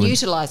David you could Eagleman-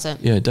 utilise it.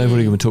 Yeah,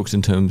 David Eagleman talks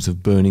in terms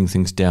of burning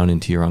things down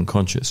into your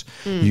unconscious.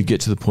 You get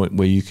to the point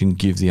where you can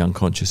give the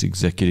unconscious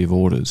executive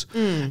orders,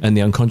 and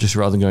the unconscious,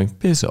 rather than going,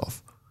 piss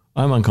off,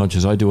 I'm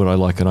unconscious, I do what I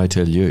like and I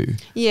tell you.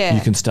 Yeah.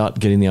 You can start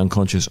getting the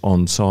unconscious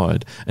on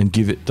side and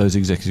give it those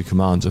executive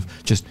commands of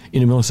just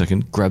in a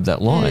millisecond, grab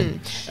that line,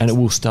 and it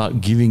will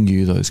start giving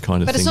you those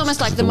kind of But things. it's almost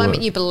because like of the moment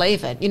work. you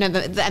believe it, you know,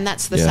 and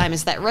that's the Yeah. same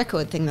as that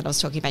record thing that I was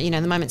talking about. You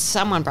know, the moment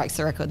someone breaks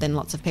the record, then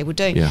lots of people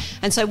do. Yeah.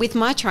 And so with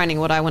my training,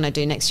 what I want to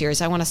do next year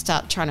is I want to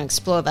start trying to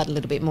explore that a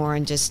little bit more,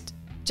 and just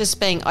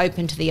being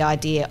open to the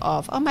idea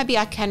of, oh, maybe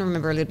I can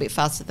remember a little bit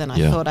faster than I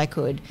Yeah. thought I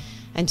could,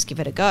 and just give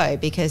it a go,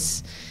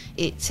 because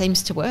it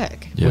seems to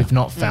work. Yeah. We've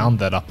not found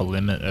that upper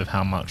limit of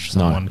how much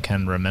someone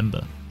can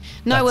remember.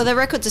 No, well, the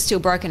records are still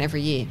broken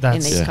every year in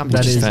That's- these yeah,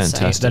 competitions. which is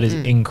fantastic. That is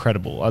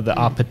incredible.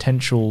 Our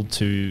potential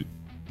to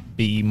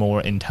be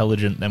more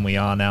intelligent than we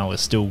are now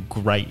is still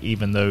great,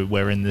 even though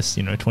we're in this,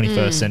 you know,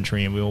 21st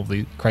century and we all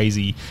the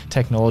crazy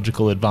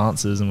technological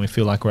advances and we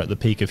feel like we're at the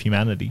peak of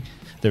humanity.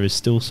 There is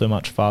still so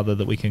much farther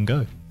that we can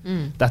go.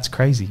 That's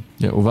crazy.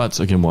 Yeah, well, that's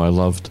again why I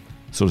loved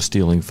sort of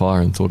stealing fire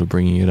and thought of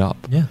bringing it up.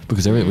 Yeah.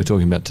 Because everything we're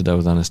talking about today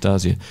with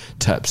Anastasia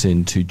taps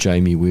into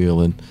Jamie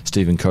Wheel and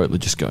Stephen Kotler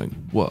just going,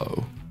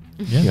 whoa.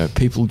 Yeah. You know,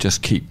 people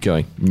just keep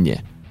going,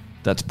 yeah,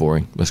 that's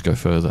boring. Let's go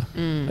further.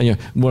 And you know,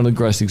 one of the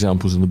greatest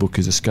examples in the book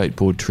is a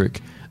skateboard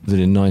trick that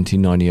in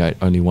 1998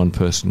 only one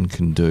person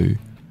can do.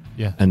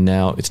 Yeah. And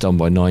now it's done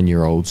by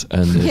 9-year-olds,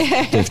 and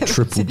they've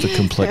tripled the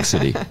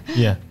complexity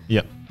Yeah.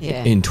 Yep.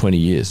 Yeah. in 20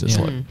 years. It's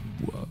Yeah. like,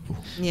 whoa.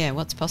 Yeah,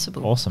 what's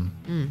possible.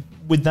 Awesome.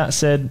 With that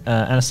said,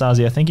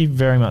 Anastasia, thank you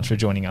very much for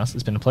joining us.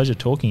 It's been a pleasure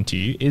talking to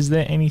you. Is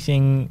there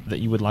anything that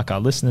you would like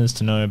our listeners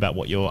to know about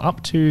what you're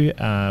up to,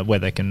 where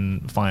they can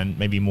find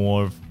maybe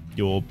more of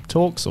your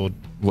talks or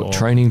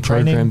Training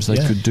programs they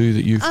Yeah. could do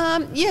that you've...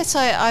 Yeah, so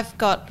I've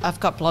got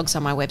blogs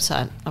on my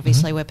website,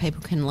 obviously, where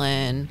people can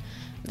learn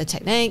the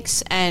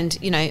techniques, and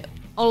you know,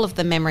 all of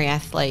the memory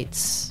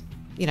athletes.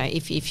 You know,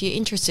 if you're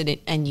interested in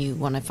and you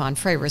want to find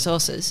free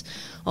resources,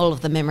 all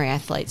of the memory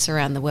athletes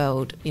around the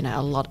world, you know,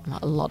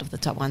 a lot of the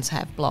top ones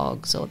have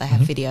blogs, or they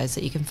have videos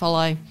that you can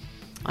follow.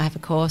 I have a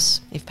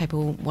course if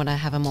people want to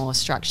have a more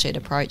structured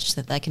approach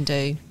that they can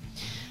do,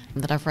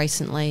 that I've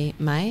recently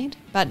made.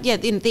 But yeah,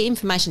 the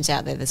information's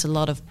out there. There's a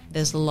lot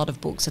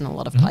of books and a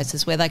lot of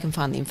places where they can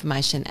find the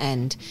information,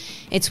 and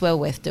it's well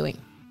worth doing.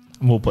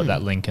 And we'll put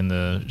that link in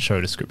the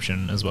show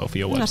description as well for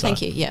your website. No,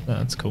 thank you, yeah.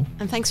 That's cool.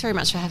 And thanks very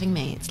much for having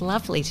me. It's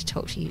lovely to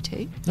talk to you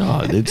too.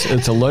 Oh,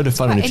 it's a load of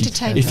fun. quite And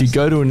entertaining. if you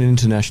go to an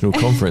international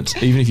conference,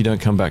 even if you don't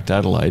come back to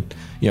Adelaide,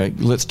 you know,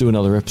 let's do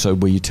another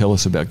episode where you tell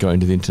us about going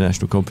to the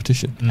international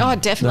competition. Oh,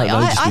 definitely.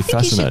 That'd just be I think you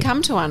should fascinating.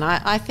 come to one.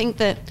 I think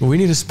that... Well, we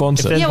need a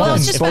sponsor. If there's Yeah, well, I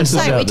was one- just about to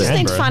sponsors say, we out just there.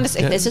 need to find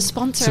Yeah. if there's a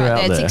sponsor They're out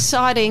there. out It's there.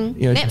 exciting.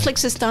 Yeah.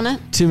 Netflix has done it.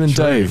 Tim and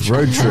Dave,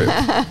 road trip.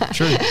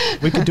 True.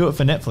 We could do it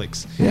for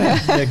Netflix. Yeah.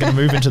 They're going to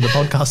move into the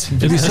podcast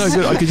It'd be so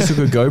good. I could just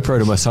hook a GoPro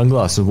to my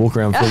sunglasses and walk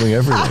around filming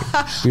everything.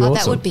 Be awesome.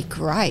 That would be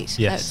great.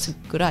 Yes. That's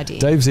a good idea.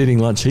 Dave's eating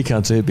lunch. He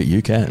can't see it, but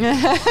you can.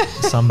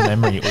 Some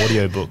memory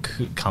audiobook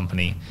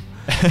company.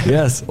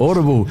 Yes,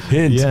 Audible.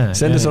 Hint.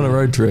 Send us on a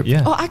road trip.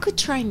 Yeah. Oh, I could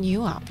train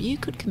you up. You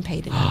could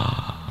compete in it.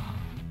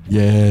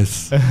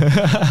 Yes.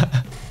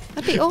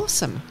 That'd be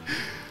awesome.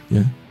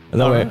 Yeah. And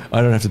that way,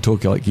 I don't have to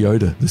talk like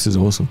Yoda. This is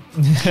awesome.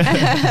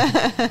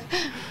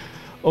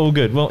 All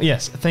good. Well,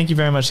 yes. Thank you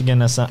very much again,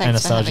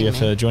 Anastasia,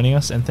 for joining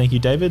us. And thank you,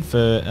 David,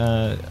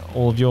 for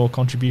all of your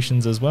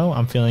contributions as well.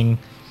 I'm feeling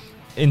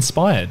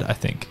inspired, I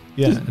think.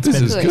 Yeah,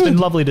 It's been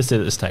lovely to sit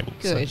at this table.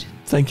 Good. So.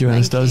 Thank you,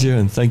 Anastasia,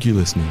 and thank you,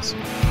 listeners.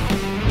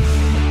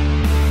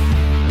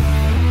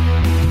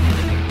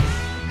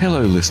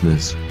 Hello,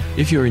 listeners.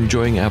 If you're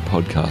enjoying our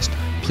podcast,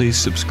 please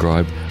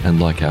subscribe and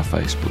like our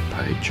Facebook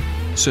page.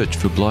 Search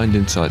for Blind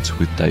Insights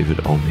with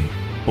David Olney.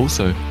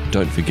 Also,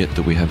 don't forget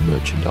that we have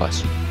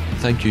merchandise.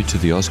 Thank you to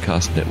the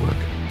Ozcast Network.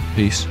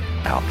 Peace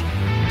out.